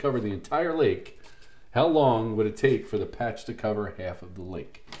patch to cover the entire lake, how long would it take for the patch to cover half of the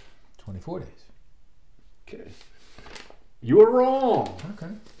lake? 24 days. Okay. You are wrong.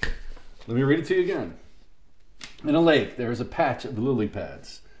 Okay. Let me read it to you again. In a lake, there is a patch of lily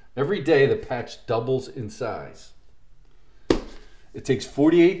pads. Every day, the patch doubles in size. It takes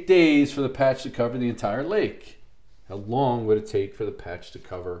 48 days for the patch to cover the entire lake. How long would it take for the patch to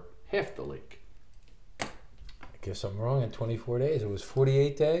cover half the lake? I guess I'm wrong. In 24 days. It was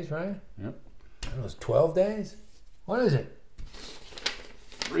 48 days, right? Yep. It was 12 days? What is it?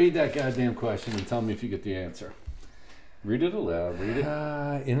 Read that goddamn question and tell me if you get the answer. Read it aloud. Read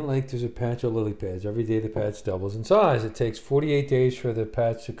it. In a lake, there's a patch of lily pads. Every day, the patch doubles in size. It takes 48 days for the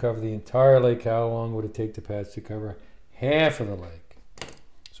patch to cover the entire lake. How long would it take the patch to cover half of the lake?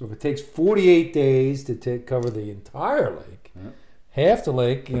 So if it takes 48 days to cover the entire lake, half the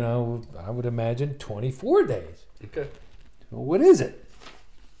lake, I would imagine 24 days. Okay. So what is it?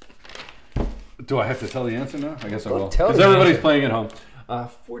 Do I have to tell the answer now? I guess I will. tell Because the everybody's answer. playing at home.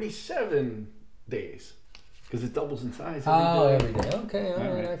 47 days. Because it doubles in size every day. Every day. Okay, all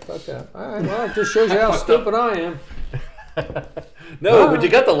right, right. I fucked up. All right, well, it just shows you how stupid I am. No, but you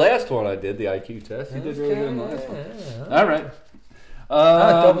got the last one I did, the IQ test. You did really good on the last one. All right. it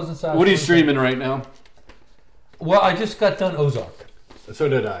doubles in size. What are you streaming right now? Well, I just got done Ozark, So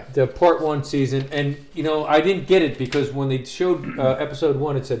did I. the part 1 season, and I didn't get it because when they showed episode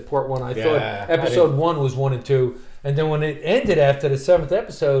 1, it said part 1. I Yeah, thought I episode 1 was 1 and 2, and then when it ended after the 7th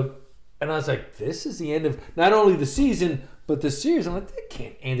episode, and I was like, this is the end of not only the season but the series. I'm like, that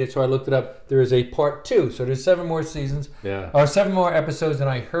can't end it. So I looked it up. There is a part 2, so there's 7 more seasons. Yeah. Or 7 more episodes, and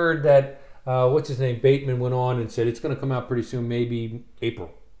I heard that what's his name, Bateman, went on and said it's going to come out pretty soon, maybe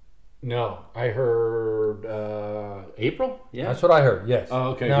April. No, I heard April. Yeah. That's what I heard. Yes.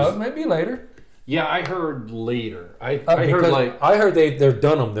 Oh, okay, Now 'cause- it might be later. Yeah, I heard later. I Because heard like I heard they're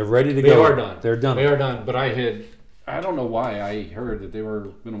done them. They're ready to they go. are done. They're done. They are done. But I don't know why I heard that they were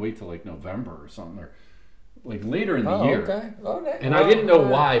going to wait till like November or something, or like later in the Oh, year. okay. Oh, And I didn't know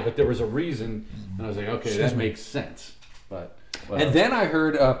why, but there was a reason, and I was like, okay, Excuse that me. makes sense. But And then I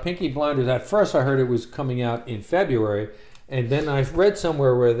heard Pinky Blinders. At first, I heard it was coming out in February, and then I read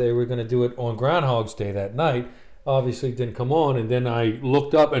somewhere where they were going to do it on Groundhog's Day that night. obviously didn't come on, and then I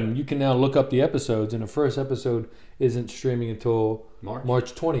looked up, and you can now look up the episodes, and the first episode isn't streaming until March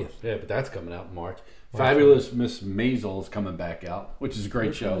 20th. Yeah, but that's coming out in March. Fabulous Miss Maisel is coming back out, which is a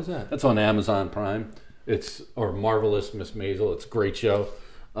great show. one is that? That's on Amazon Prime. Or Marvelous Miss Maisel. It's a great show.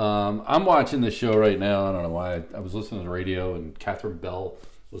 I'm watching this show right now. I don't know why. I was listening to the radio, and Catherine Bell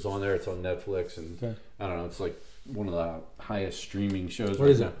was on there. It's on Netflix, and Okay. I don't know. It's like one of the highest streaming shows. What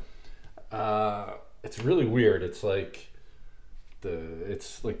is it? It's really weird. It's like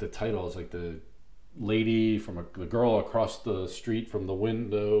the title is like the lady from the girl across the street from the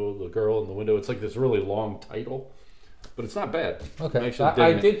window, the girl in the window. It's like this really long title, but it's not bad. Okay, I'm actually I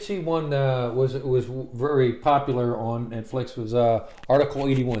digging it. did see one was very popular on Netflix. Was Article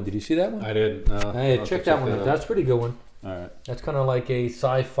 81. Did you see that one? I didn't. No, Hey, I'll check have that to one out. That's a pretty good one. All right. That's kind of like a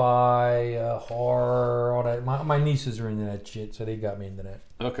sci-fi horror. All that. My nieces are into that shit, so they got me into that.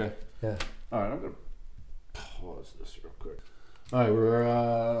 Okay. Yeah. All right. I'm gonna pause this real quick. All right, we're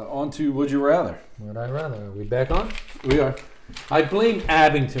on to Would You Rather. Would I rather? Are we back on? We are. I blame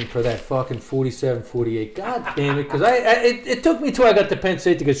Abington for that fucking 47-48. God damn it! Because it took me till I got to Penn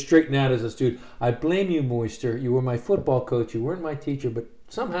State to get straightened out as a student. I blame you, Moister. You were my football coach. You weren't my teacher, but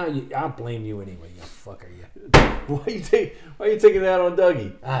somehow I'll blame you anyway. You fucker, you. Why are you taking that on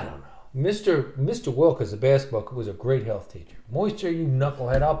Dougie? I don't know. Mr. Wilkes, the basketball coach, was a great health teacher. Moister, you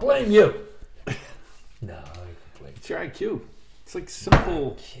knucklehead. I'll blame you. No, I can blame It's your IQ. It's like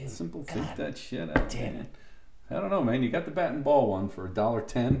simple. kid. Simple. God Think that shit out. damn Man. I don't know, man. You got the bat and ball one for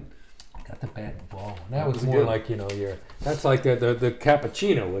 $1.10. Got the bat and ball. That was more like, that's like the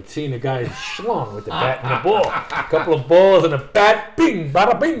cappuccino with seeing the guy schlong with the bat and the ball. A couple of balls and a bat, bing,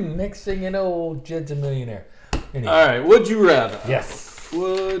 bada bing. Next thing you know, Jed's a millionaire. Anyway. All right. Would you rather? Yes.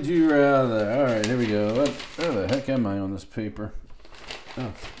 Would you rather? All right, here we go. Where the heck am I on this paper?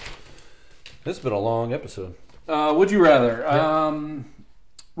 Oh, this has been a long episode. Would you rather?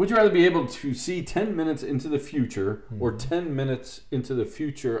 Would you rather be able to see 10 minutes into the future or 10 minutes into the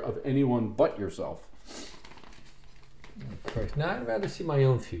future of anyone but yourself? Christ. No, I'd rather see my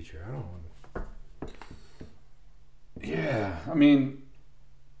own future. I don't want. Yeah, I mean,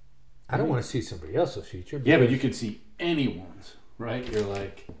 I don't want to see somebody else's future. yeah, but you could see anyone's, right? You're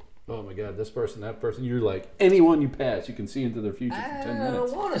like, oh my God, this person, that person. You're like, anyone you pass, you can see into their future for 10 I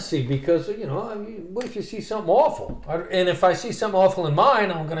minutes. don't want to see because, I mean, what if you see something awful? And if I see something awful in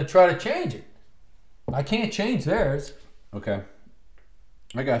mine, I'm going to try to change it. I can't change theirs. Okay,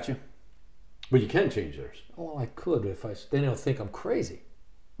 I got you. But you can change theirs. Well, I could if then they'll think I'm crazy.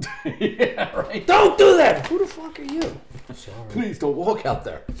 Yeah, right. Don't do that! Who the fuck are you? Sorry. Please don't walk out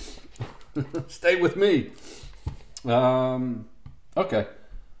there. Stay with me. Okay.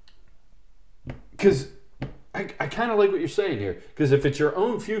 Because I kind of like what you're saying here. Because if it's your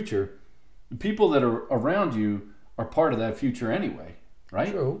own future, the people that are around you are part of that future anyway,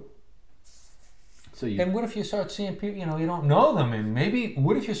 right? True. So you, And what if you start seeing people, you don't know them, and maybe,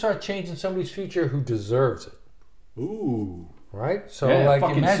 what if you start changing somebody's future who deserves it? ooh, Right? So, Yeah, like,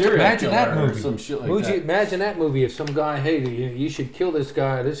 fucking imagine serial that killer or movie. some shit like Would you that. imagine that movie if some guy, hey, you should kill this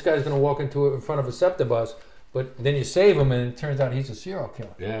guy. This guy's going to walk into it in front of a SEPTA bus, but then you save him, and it turns out he's a serial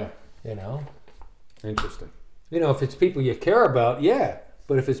killer. yeah, interesting. If it's people you care about, yeah.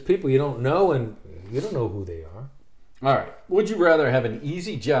 But if it's people you don't know and you don't know who they are. All right. Would you rather have an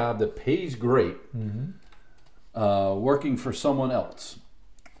easy job that pays great, working for someone else,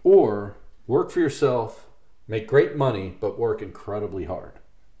 or work for yourself, make great money, but work incredibly hard?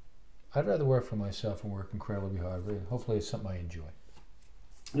 I'd rather work for myself and work incredibly hard. But hopefully it's something I enjoy.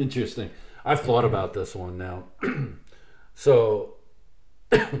 Interesting. I've thought about this one now. So,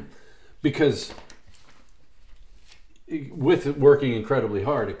 because with working incredibly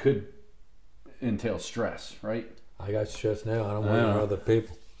hard, it could entail stress, right? I got stressed now. I don't want to other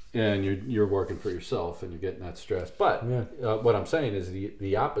people. Yeah, and you're working for yourself and you're getting that stress. But Yeah. what I'm saying is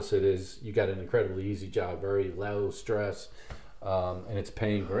the opposite is you got an incredibly easy job, very low stress, and it's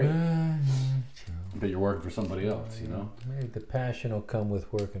paying great. But you're working for somebody else, Maybe the passion will come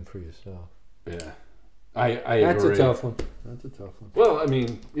with working for yourself. Yeah, I That's agree. a tough one. That's a tough one. Well, I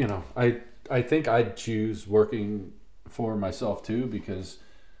mean, I think I'd choose working for myself too, because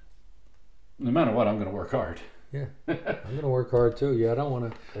no matter what, I'm going to work hard. Yeah, I'm gonna work hard too. Yeah, I don't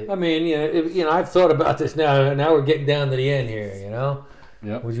want to. I mean, I've thought about this now. Now we're getting down to the end here.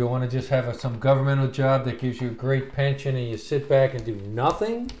 Yep. Would you want to just have some governmental job that gives you a great pension and you sit back and do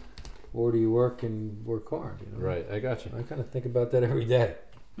nothing, or do you work hard? Right, I got you. I kind of think about that every day.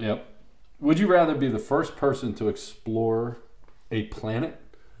 Yep. Would you rather be the first person to explore a planet,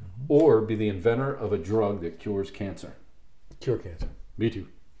 or be the inventor of a drug that cures cancer? Cure cancer. Me too.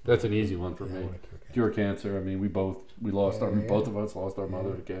 That's an easy one for Yeah, I me. wanna cure cancer. Cure cancer. I mean, we both lost Yeah. both of us lost our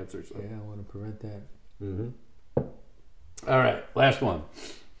mother to cancer. So. Yeah, I want to prevent that. Mm-hmm. All right, last one.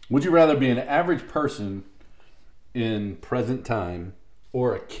 Would you rather be an average person in present time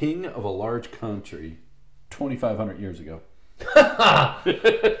or a king of a large country 2,500 years ago?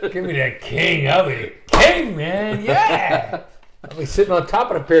 Give me that king. I'll be the king, man. Yeah. I'll be sitting on top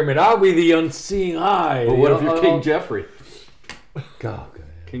of the pyramid. I'll be the unseeing eye. But what if you're King Geoffrey? God,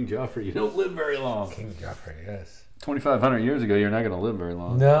 King Geoffrey, you don't live very long. King Geoffrey, yes. 2,500 years ago, you're not going to live very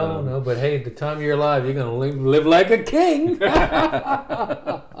long. No, but hey, at the time you're alive, you're gonna live like a king.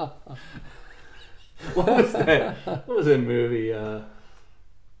 What was that? What was that movie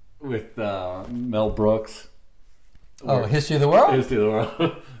with Mel Brooks? Oh, History of the World. History of the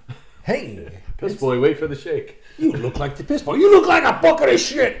World. Hey, Piss boy, wait for the shake. you look like the piss boy. You look like a bucket of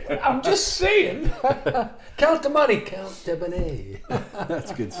shit. I'm just saying. Count the money. Count the money.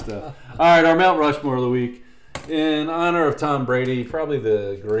 That's good stuff. All right, our Mount Rushmore of the week. In honor of Tom Brady, probably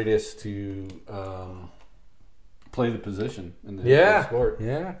the greatest to play the position in the Yeah, sport.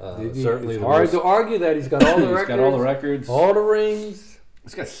 yeah. Certainly it's the hard most- to argue that he's got all the He's records. got all the records. all the rings.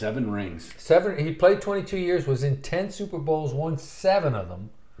 He's got 7 rings. 7. He played 22 years. Was in 10 Super Bowls. Won 7 of them.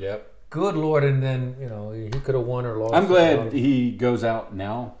 Yep. Good Lord! And then he could have won or lost. I'm glad he goes out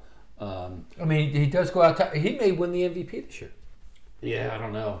now. I mean, he does go out. He may win the MVP this year. Yeah, I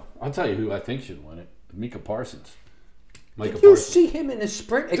don't know. I'll tell you who I think should win it. Micah Parsons. Micah Did you Parsons. see him in the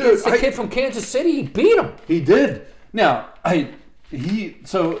sprint against the kid from Kansas City? He beat him. He did. Now,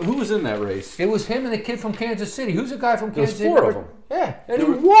 so who was in that race? It was him and the kid from Kansas City. Who's the guy from There was Kansas City? 4 of them. Yeah, and There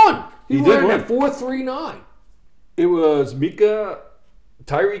he were- won. He did ran win. at 4.39. It was Micah,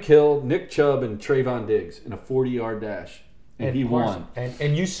 Tyreek Hill, Nick Chubb, and Trayvon Diggs in a 40-yard dash. And he won.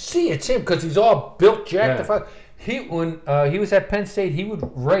 And you see it's him because he's all built, jacked. Yeah. The fuck. When he was at Penn State, he would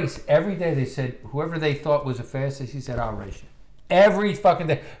race every day. They said whoever they thought was the fastest, he said, "I'll race you." Every fucking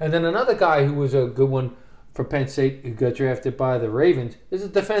day. And then another guy who was a good one for Penn State, who got drafted by the Ravens, is a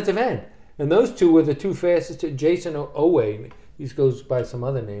defensive end. And those two were the 2 fastest. Jason Owe, he goes by some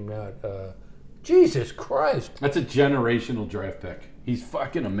other name now. Jesus Christ. That's a generational draft pick. He's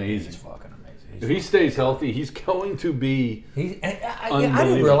fucking amazing. Fucking amazing. If he stays healthy, he's going to be I didn't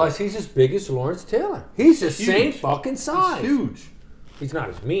unbelievable. realize he's as big as Lawrence Taylor. He's the Huge. same fucking size. huge. He's not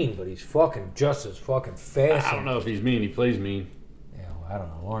as mean, but he's fucking just as fucking fast. I don't know if he's mean. He plays mean. Yeah, well, I don't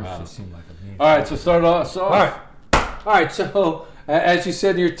know. Lawrence just seemed like a mean. All right, so start us off. All right. So as you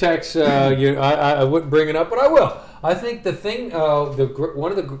said in your text, I wouldn't bring it up, but I will. I think the thing,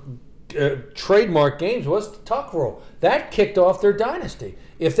 one of the trademark games was the tuck roll. That kicked off their dynasty.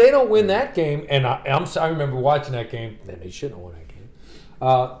 If they don't win that game, and I remember watching that game, then they shouldn't have won that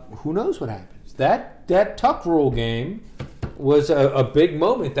game. Who knows what happens? That tuck roll game was a big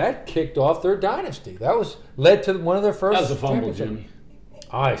moment. That kicked off their dynasty. That led to one of their first. That was a fumble, championships. Jimmy.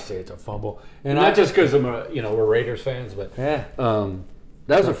 I say it's a fumble, and Not just because we're Raiders fans, but yeah.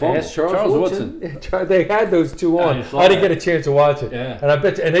 that was a fumble. Ask Charles Woodson. Woodson. They had those two on. you saw I didn't that. get a chance to watch it. Yeah. And I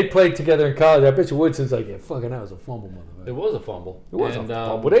bet you, and they played together in college. I bet you Woodson's like, yeah, fucking that was a fumble, motherfucker. It was a fumble. It was And, a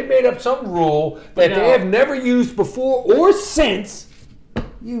fumble. They made up some rule that now- they have never used before or since.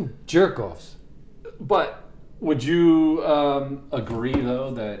 You jerk offs. But would you agree,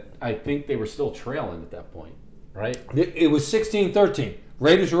 though, that I think they were still trailing at that point, right? It was 16-13.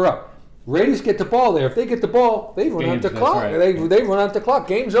 Raiders were up. Raiders get the ball there. If they get the ball, they run out Games, the that's clock. right. They run out the clock.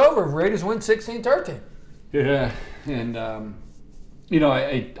 Game's over. Raiders win 16-13. Yeah, and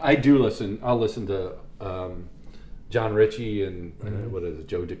I do listen. I'll listen to John Ritchie and what is it,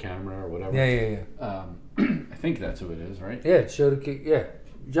 Joe DeCamera or whatever. Yeah. I think that's who it is, right? Yeah, yeah.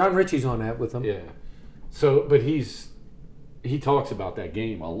 John Ritchie's on that with them. Yeah. So, but he talks about that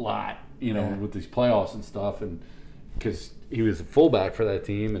game a lot, Yeah. with these playoffs and stuff, and because he was a fullback for that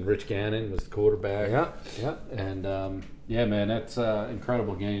team, and Rich Gannon was the quarterback. Yeah. And yeah, man, that's an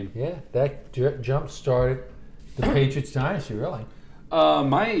incredible game. Yeah, that jump started the Patriots dynasty, really.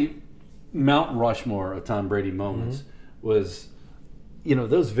 My Mount Rushmore of Tom Brady moments was,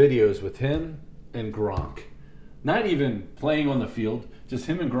 those videos with him and Gronk. Not even playing on the field, just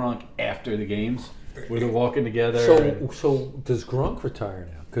him and Gronk after the games, where they're walking together. So does Gronk retire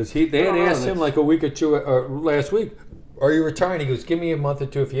now? Because they had No, asked him that's- like a week or two last week, are you retiring? He goes, give me a month or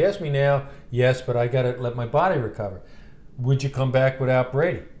two. If you ask me now, yes, but I got to let my body recover. Would you come back without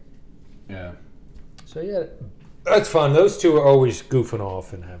Brady? Yeah. So, yeah, that's fun. Those two are always goofing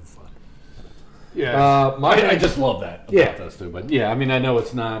off and having fun. Yeah. I just love that about Yeah. those two. But yeah, I mean, I know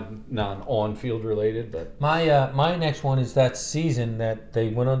it's not on-field related, but My next one is that season that they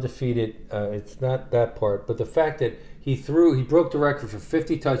went undefeated. It's not that part, but the fact that He broke the record for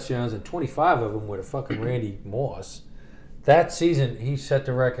 50 touchdowns, and 25 of them were to fucking Randy Moss. That season, he set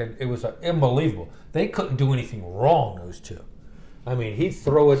the record. It was unbelievable. They couldn't do anything wrong, those two. I mean, he'd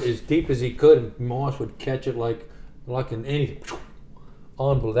throw it as deep as he could, and Moss would catch it like in anything.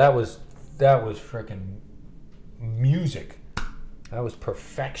 Unbelievable. That was freaking music. That was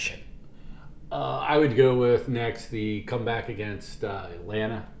perfection. I would go with next the comeback against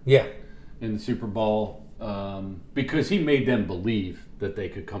Atlanta Yeah. in the Super Bowl because he made them believe that they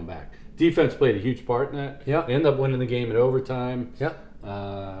could come back. Defense played a huge part in that. Yeah. They ended up winning the game in overtime. Yeah.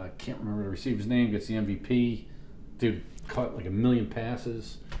 Can't remember the receiver's name. Gets the MVP. Dude caught like 1 million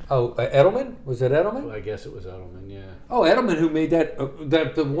passes. Oh, Edelman? Was it Edelman? Well, I guess it was Edelman. Yeah. Oh, Edelman, who made that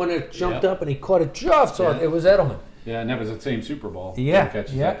the one that jumped up and he caught it just on. Yeah. It was Edelman. Yeah, and that was the same Super Bowl. Yeah. He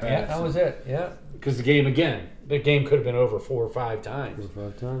catches Yeah. that pass. Yeah. That was it. Yeah. Because the game could have been over 4 or 5 times. 4 or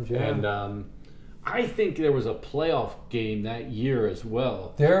 5 times. Yeah. And I think there was a playoff game that year as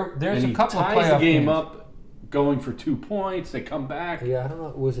well. There's And a he couple of ties playoff the game games. up, going for 2 points. They come back. Yeah, I don't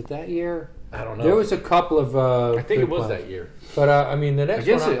know. Was it that year? I don't know. There was a couple of. I think good it was playoffs. that year. But I mean, the next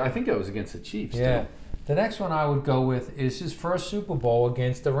one. I think it was against the Chiefs. Yeah. Too. The next one I would go with is his first Super Bowl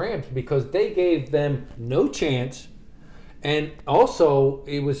against the Rams because they gave them no chance. And also,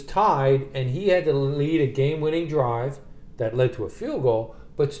 it was tied, and he had to lead a game-winning drive that led to a field goal.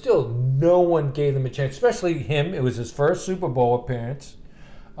 But still, no one gave them a chance, especially him. It was his first Super Bowl appearance.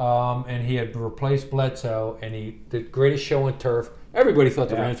 And he had replaced Bledsoe, and the greatest show on turf. Everybody thought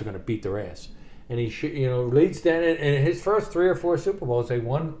the Rams were going to beat their ass. And he leads down, and his first 3 or 4 Super Bowls, they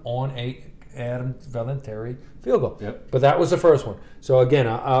won on a Adam Vinatieri field goal. Yep. But that was the first one. So again,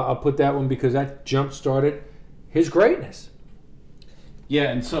 I'll put that one because that jump-started his greatness. Yeah,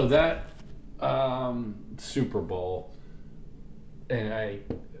 and so that Super Bowl, and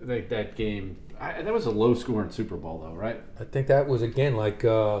that game, that was a low-scoring Super Bowl, though, right? I think that was, again, like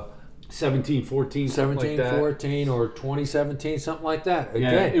 17-14, something like that. 17-14 or 2017, something like that.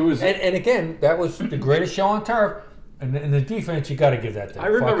 Again. Yeah, it was. And again, that was the greatest show on turf. And in the defense, you got to give that to I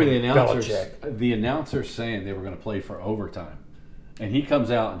remember fucking the announcers saying they were going to play for overtime. And he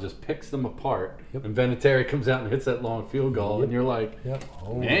comes out and just picks them apart. Yep. And Vinatieri comes out and hits that long field goal. Yep. And you're like, Yep.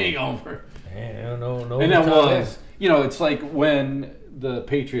 Oh, he ain't going for. man, no. And that time was, it's like when the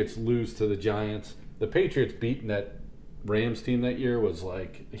Patriots lose to the Giants. The Patriots beating that Rams team that year was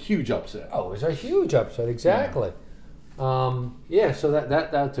like a huge upset. Oh, it was a huge upset, exactly. So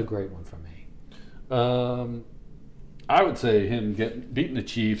that's a great one for me. I would say him beating the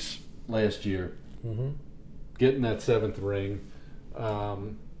Chiefs last year, getting that 7th ring.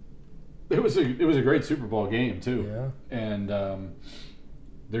 It was a great Super Bowl game too. Yeah. And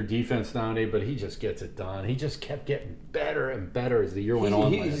their defense dominated, but he just gets it done. He just kept getting better and better as the year went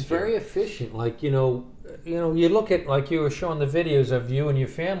on. He's very efficient. Like you look at, like you were showing the videos of you and your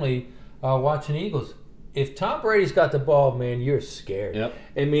family watching Eagles. If Tom Brady's got the ball, man, you're scared. Yep.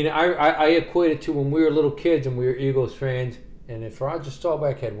 I mean, I equate it to when we were little kids and we were Eagles fans. And if Roger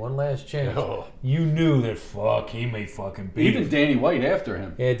Staubach had one last chance, you knew that he may fucking beat Even him. Danny White after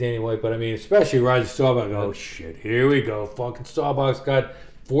him. Yeah, Danny White, but I mean, especially Roger Staubach. Oh shit, here we go. Fucking Staubach's got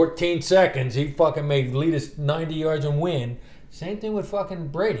 14 seconds. He fucking may lead us 90 yards and win. Same thing with fucking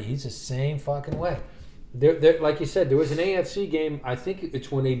Brady. He's the same fucking way. Like you said, there was an AFC game. I think it's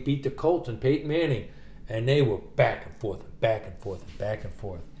when they beat the Colts and Peyton Manning, and they were back and forth, back and forth, back and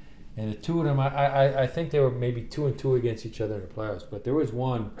forth. And the two of them, I think they were maybe 2-2 against each other in the playoffs. But there was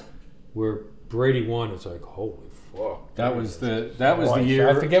one where Brady won. It's like, holy fuck. That was the year.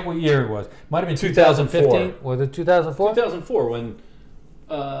 I forget what year it was. Might have been 2015. Was it 2004? 2004 when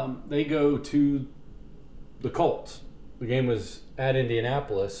they go to the Colts. The game was at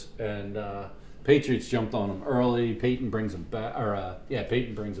Indianapolis, and Patriots jumped on them early. Peyton brings them back,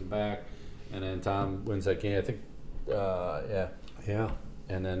 Peyton brings them back, and then Tom wins that game. I think, Yeah.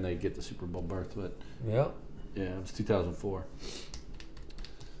 and then they get the Super Bowl berth. But Yeah. yeah, it was 2004.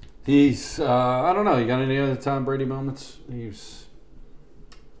 He's I don't know. You got any other Tom Brady moments? He's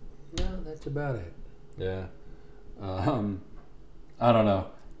No, that's about it. yeah. I don't know.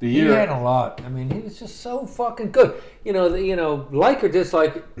 The He year had a lot. I mean, he was just so fucking good. Like or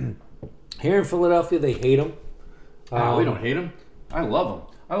dislike, here in Philadelphia, they hate him. we don't hate him. I love him.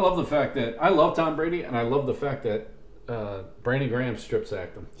 I love the fact that I love Tom Brady, and I love the fact that Brandon Graham strip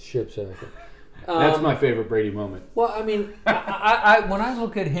sacked him. Ship second. That's my favorite Brady moment. Well, I mean, I when I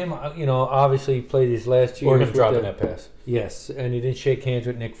look at him, obviously he played his last 2 years. Or him with dropping that pass. Yes, and he didn't shake hands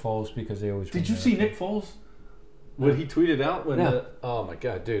with Nick Foles because they always. Did you see Nick Foles? What he tweeted out when No. oh my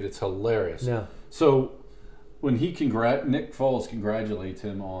god, dude, it's hilarious. No. So when Nick Foles congratulates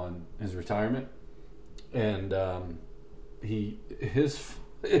him on his retirement, and his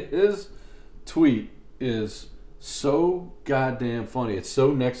tweet is so goddamn funny. It's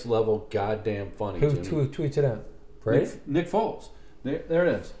so next level goddamn funny. Who Jimmy. tweets it out? Brady? Nick Foles. There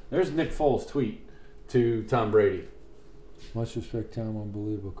it is. There's Nick Foles' tweet to Tom Brady. Much respect, Tom.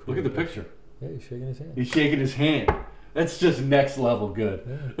 Unbelievable. Look at the picture. Yeah, he's shaking his hand. He's shaking his hand. That's just next level good.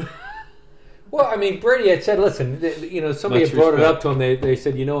 Yeah. Well, I mean, Brady had said, listen, somebody Much had brought it respect. up to him. They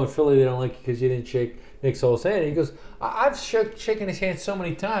said, in Philly they don't like you because you didn't shake Nick Foles' hand. He goes, I've shaken his hand so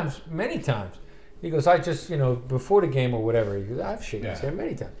many times. He goes, I just, before the game or whatever, he goes, I've shaken his hand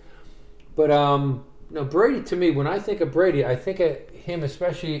many times. But, Brady, to me, when I think of Brady, I think of him,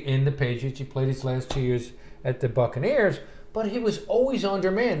 especially in the Patriots. He played his last 2 years at the Buccaneers, but he was always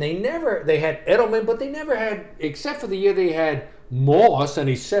undermanned. They had Edelman, but they never had, except for the year they had Moss, and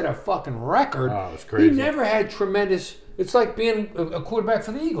he set a fucking record. Oh, it was crazy. He never had tremendous. It's like being a quarterback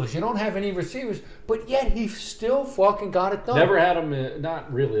for the Eagles. You don't have any receivers, but yet he still fucking got it done. Never had him,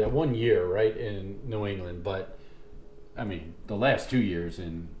 not really, that 1 year, right, in New England, but, I mean, the last 2 years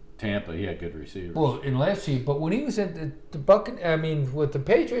in Tampa, he had good receivers. Well, in last year, but when he was at with the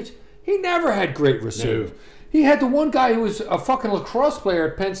Patriots, he never had great receivers. No. He had the one guy who was a fucking lacrosse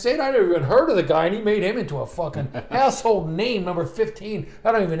player at Penn State. I never even heard of the guy, and he made him into a fucking household name, number 15.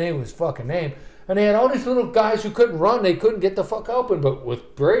 I don't even know his fucking name. And they had all these little guys who couldn't run. They couldn't get the fuck open. But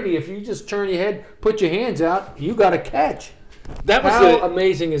with Brady, if you just turn your head, put your hands out, you got a catch. That was How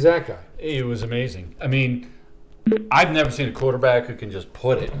amazing is that guy? It was amazing. I mean, I've never seen a quarterback who can just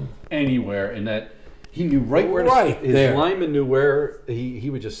put it anywhere, and that he knew right where his lineman knew where he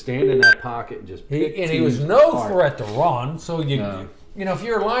would just stand in that pocket and just pick he was teams no apart. threat to run. So if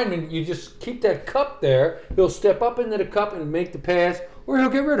you're a lineman, you just keep that cup there. He'll step up into the cup and make the pass, or he'll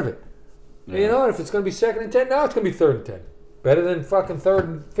get rid of it. Yeah. If it's going to be 2nd and 10, now it's going to be 3rd and 10. Better than fucking 3rd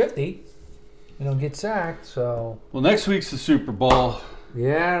and 50. Get sacked. So Well, next week's the Super Bowl.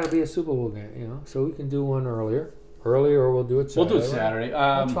 yeah, it'll be a Super Bowl game. So we can do one earlier, or we'll do it Saturday. We'll do it Saturday.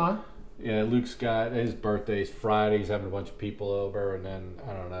 That's fine. Yeah, Luke's got his birthday's Friday. He's having a bunch of people over, and then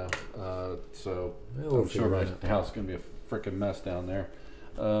I don't know. So Yeah, we'll I'm sure figure it my house is gonna be a freaking mess down there.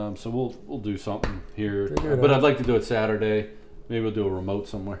 So we'll do something here, Figure it but out. I'd like to do it Saturday. Maybe we'll do a remote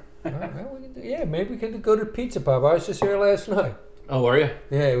somewhere. All right, well, maybe we can go to Pizza Pub. I was just here last night. Oh, are you?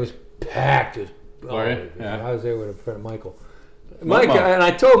 Yeah, it was packed. Were you? Yeah. I was there with a friend, Michael. Mike, And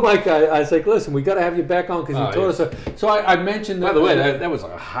I told Mike, I was like, listen, we got to have you back on because he told us. So I mentioned. By the way, that was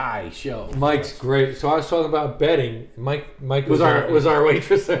a high show. Mike's great. So I was talking about betting. Mike was our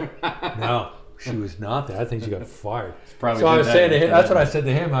waitress there. No, she was not there. I think she got fired. Probably So I did was that saying to him, in that's what I Canada. said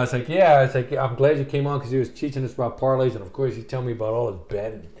to him. I was like, yeah, I'm glad you came on because he was teaching us about parlays, and of course he tell me about all his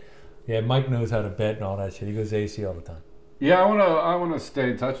betting. Yeah, Mike knows how to bet and all that shit. He goes to AC all the time. Yeah, I wanna stay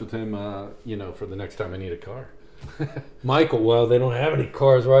in touch with him. For the next time I need a car. Michael, well, they don't have any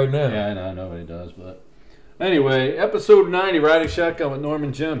cars right now. Yeah, I know nobody does, but anyway, episode 90, Riding Shotgun with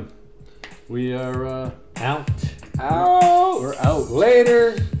Norman Jim. We are Out. We're out.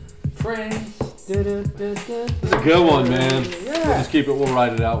 Later, friends. It's a good one, man. Yeah. We'll just keep it. We'll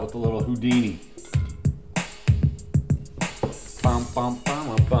ride it out with the little Houdini. Bum, bum, bum,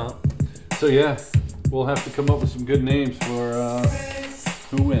 bum, bum. So yeah, we'll have to come up with some good names for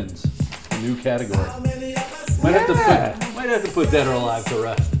who wins a new category. Might have to put Dead or Alive to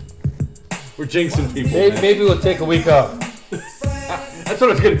rest. We're jinxing people. man. Maybe we'll take a week off. That's what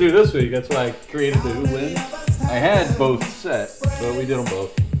I was gonna do this week. That's why I created the Who Wins. I had both set, but we did them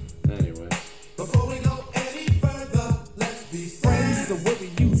both. Anyway. Before we go any further, let's be friends. The word we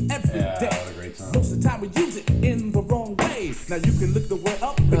use every Yeah, day. what a great song. Most of the time we use it in the wrong way. Now you can look the word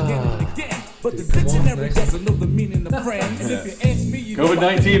up again and again, but the Come on, dictionary next. doesn't know the meaning of friend. And if you ask me, you know COVID-19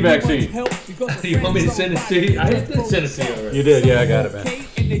 I think you want vaccine. help because You want me to friends send it don't to you? I like did send it to you already. You did, yeah, I got it, man. okay,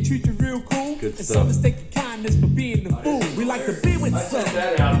 and they treat you real cool. Good and stuff. some mistake your kindness for being the fool. We like to be with some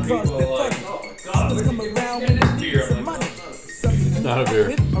that out, because people they're are like, funny. oh my God, Others come where did you around get when this they need beer? some I'm like, money. Something Not a to beer,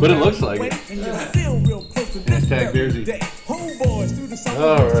 with but it around looks like the it. way, and you're still real close to this Hashtag very Beersy. day. Homeboys through the summer,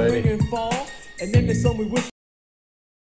 Alrighty. spring and fall, and then there's some we wish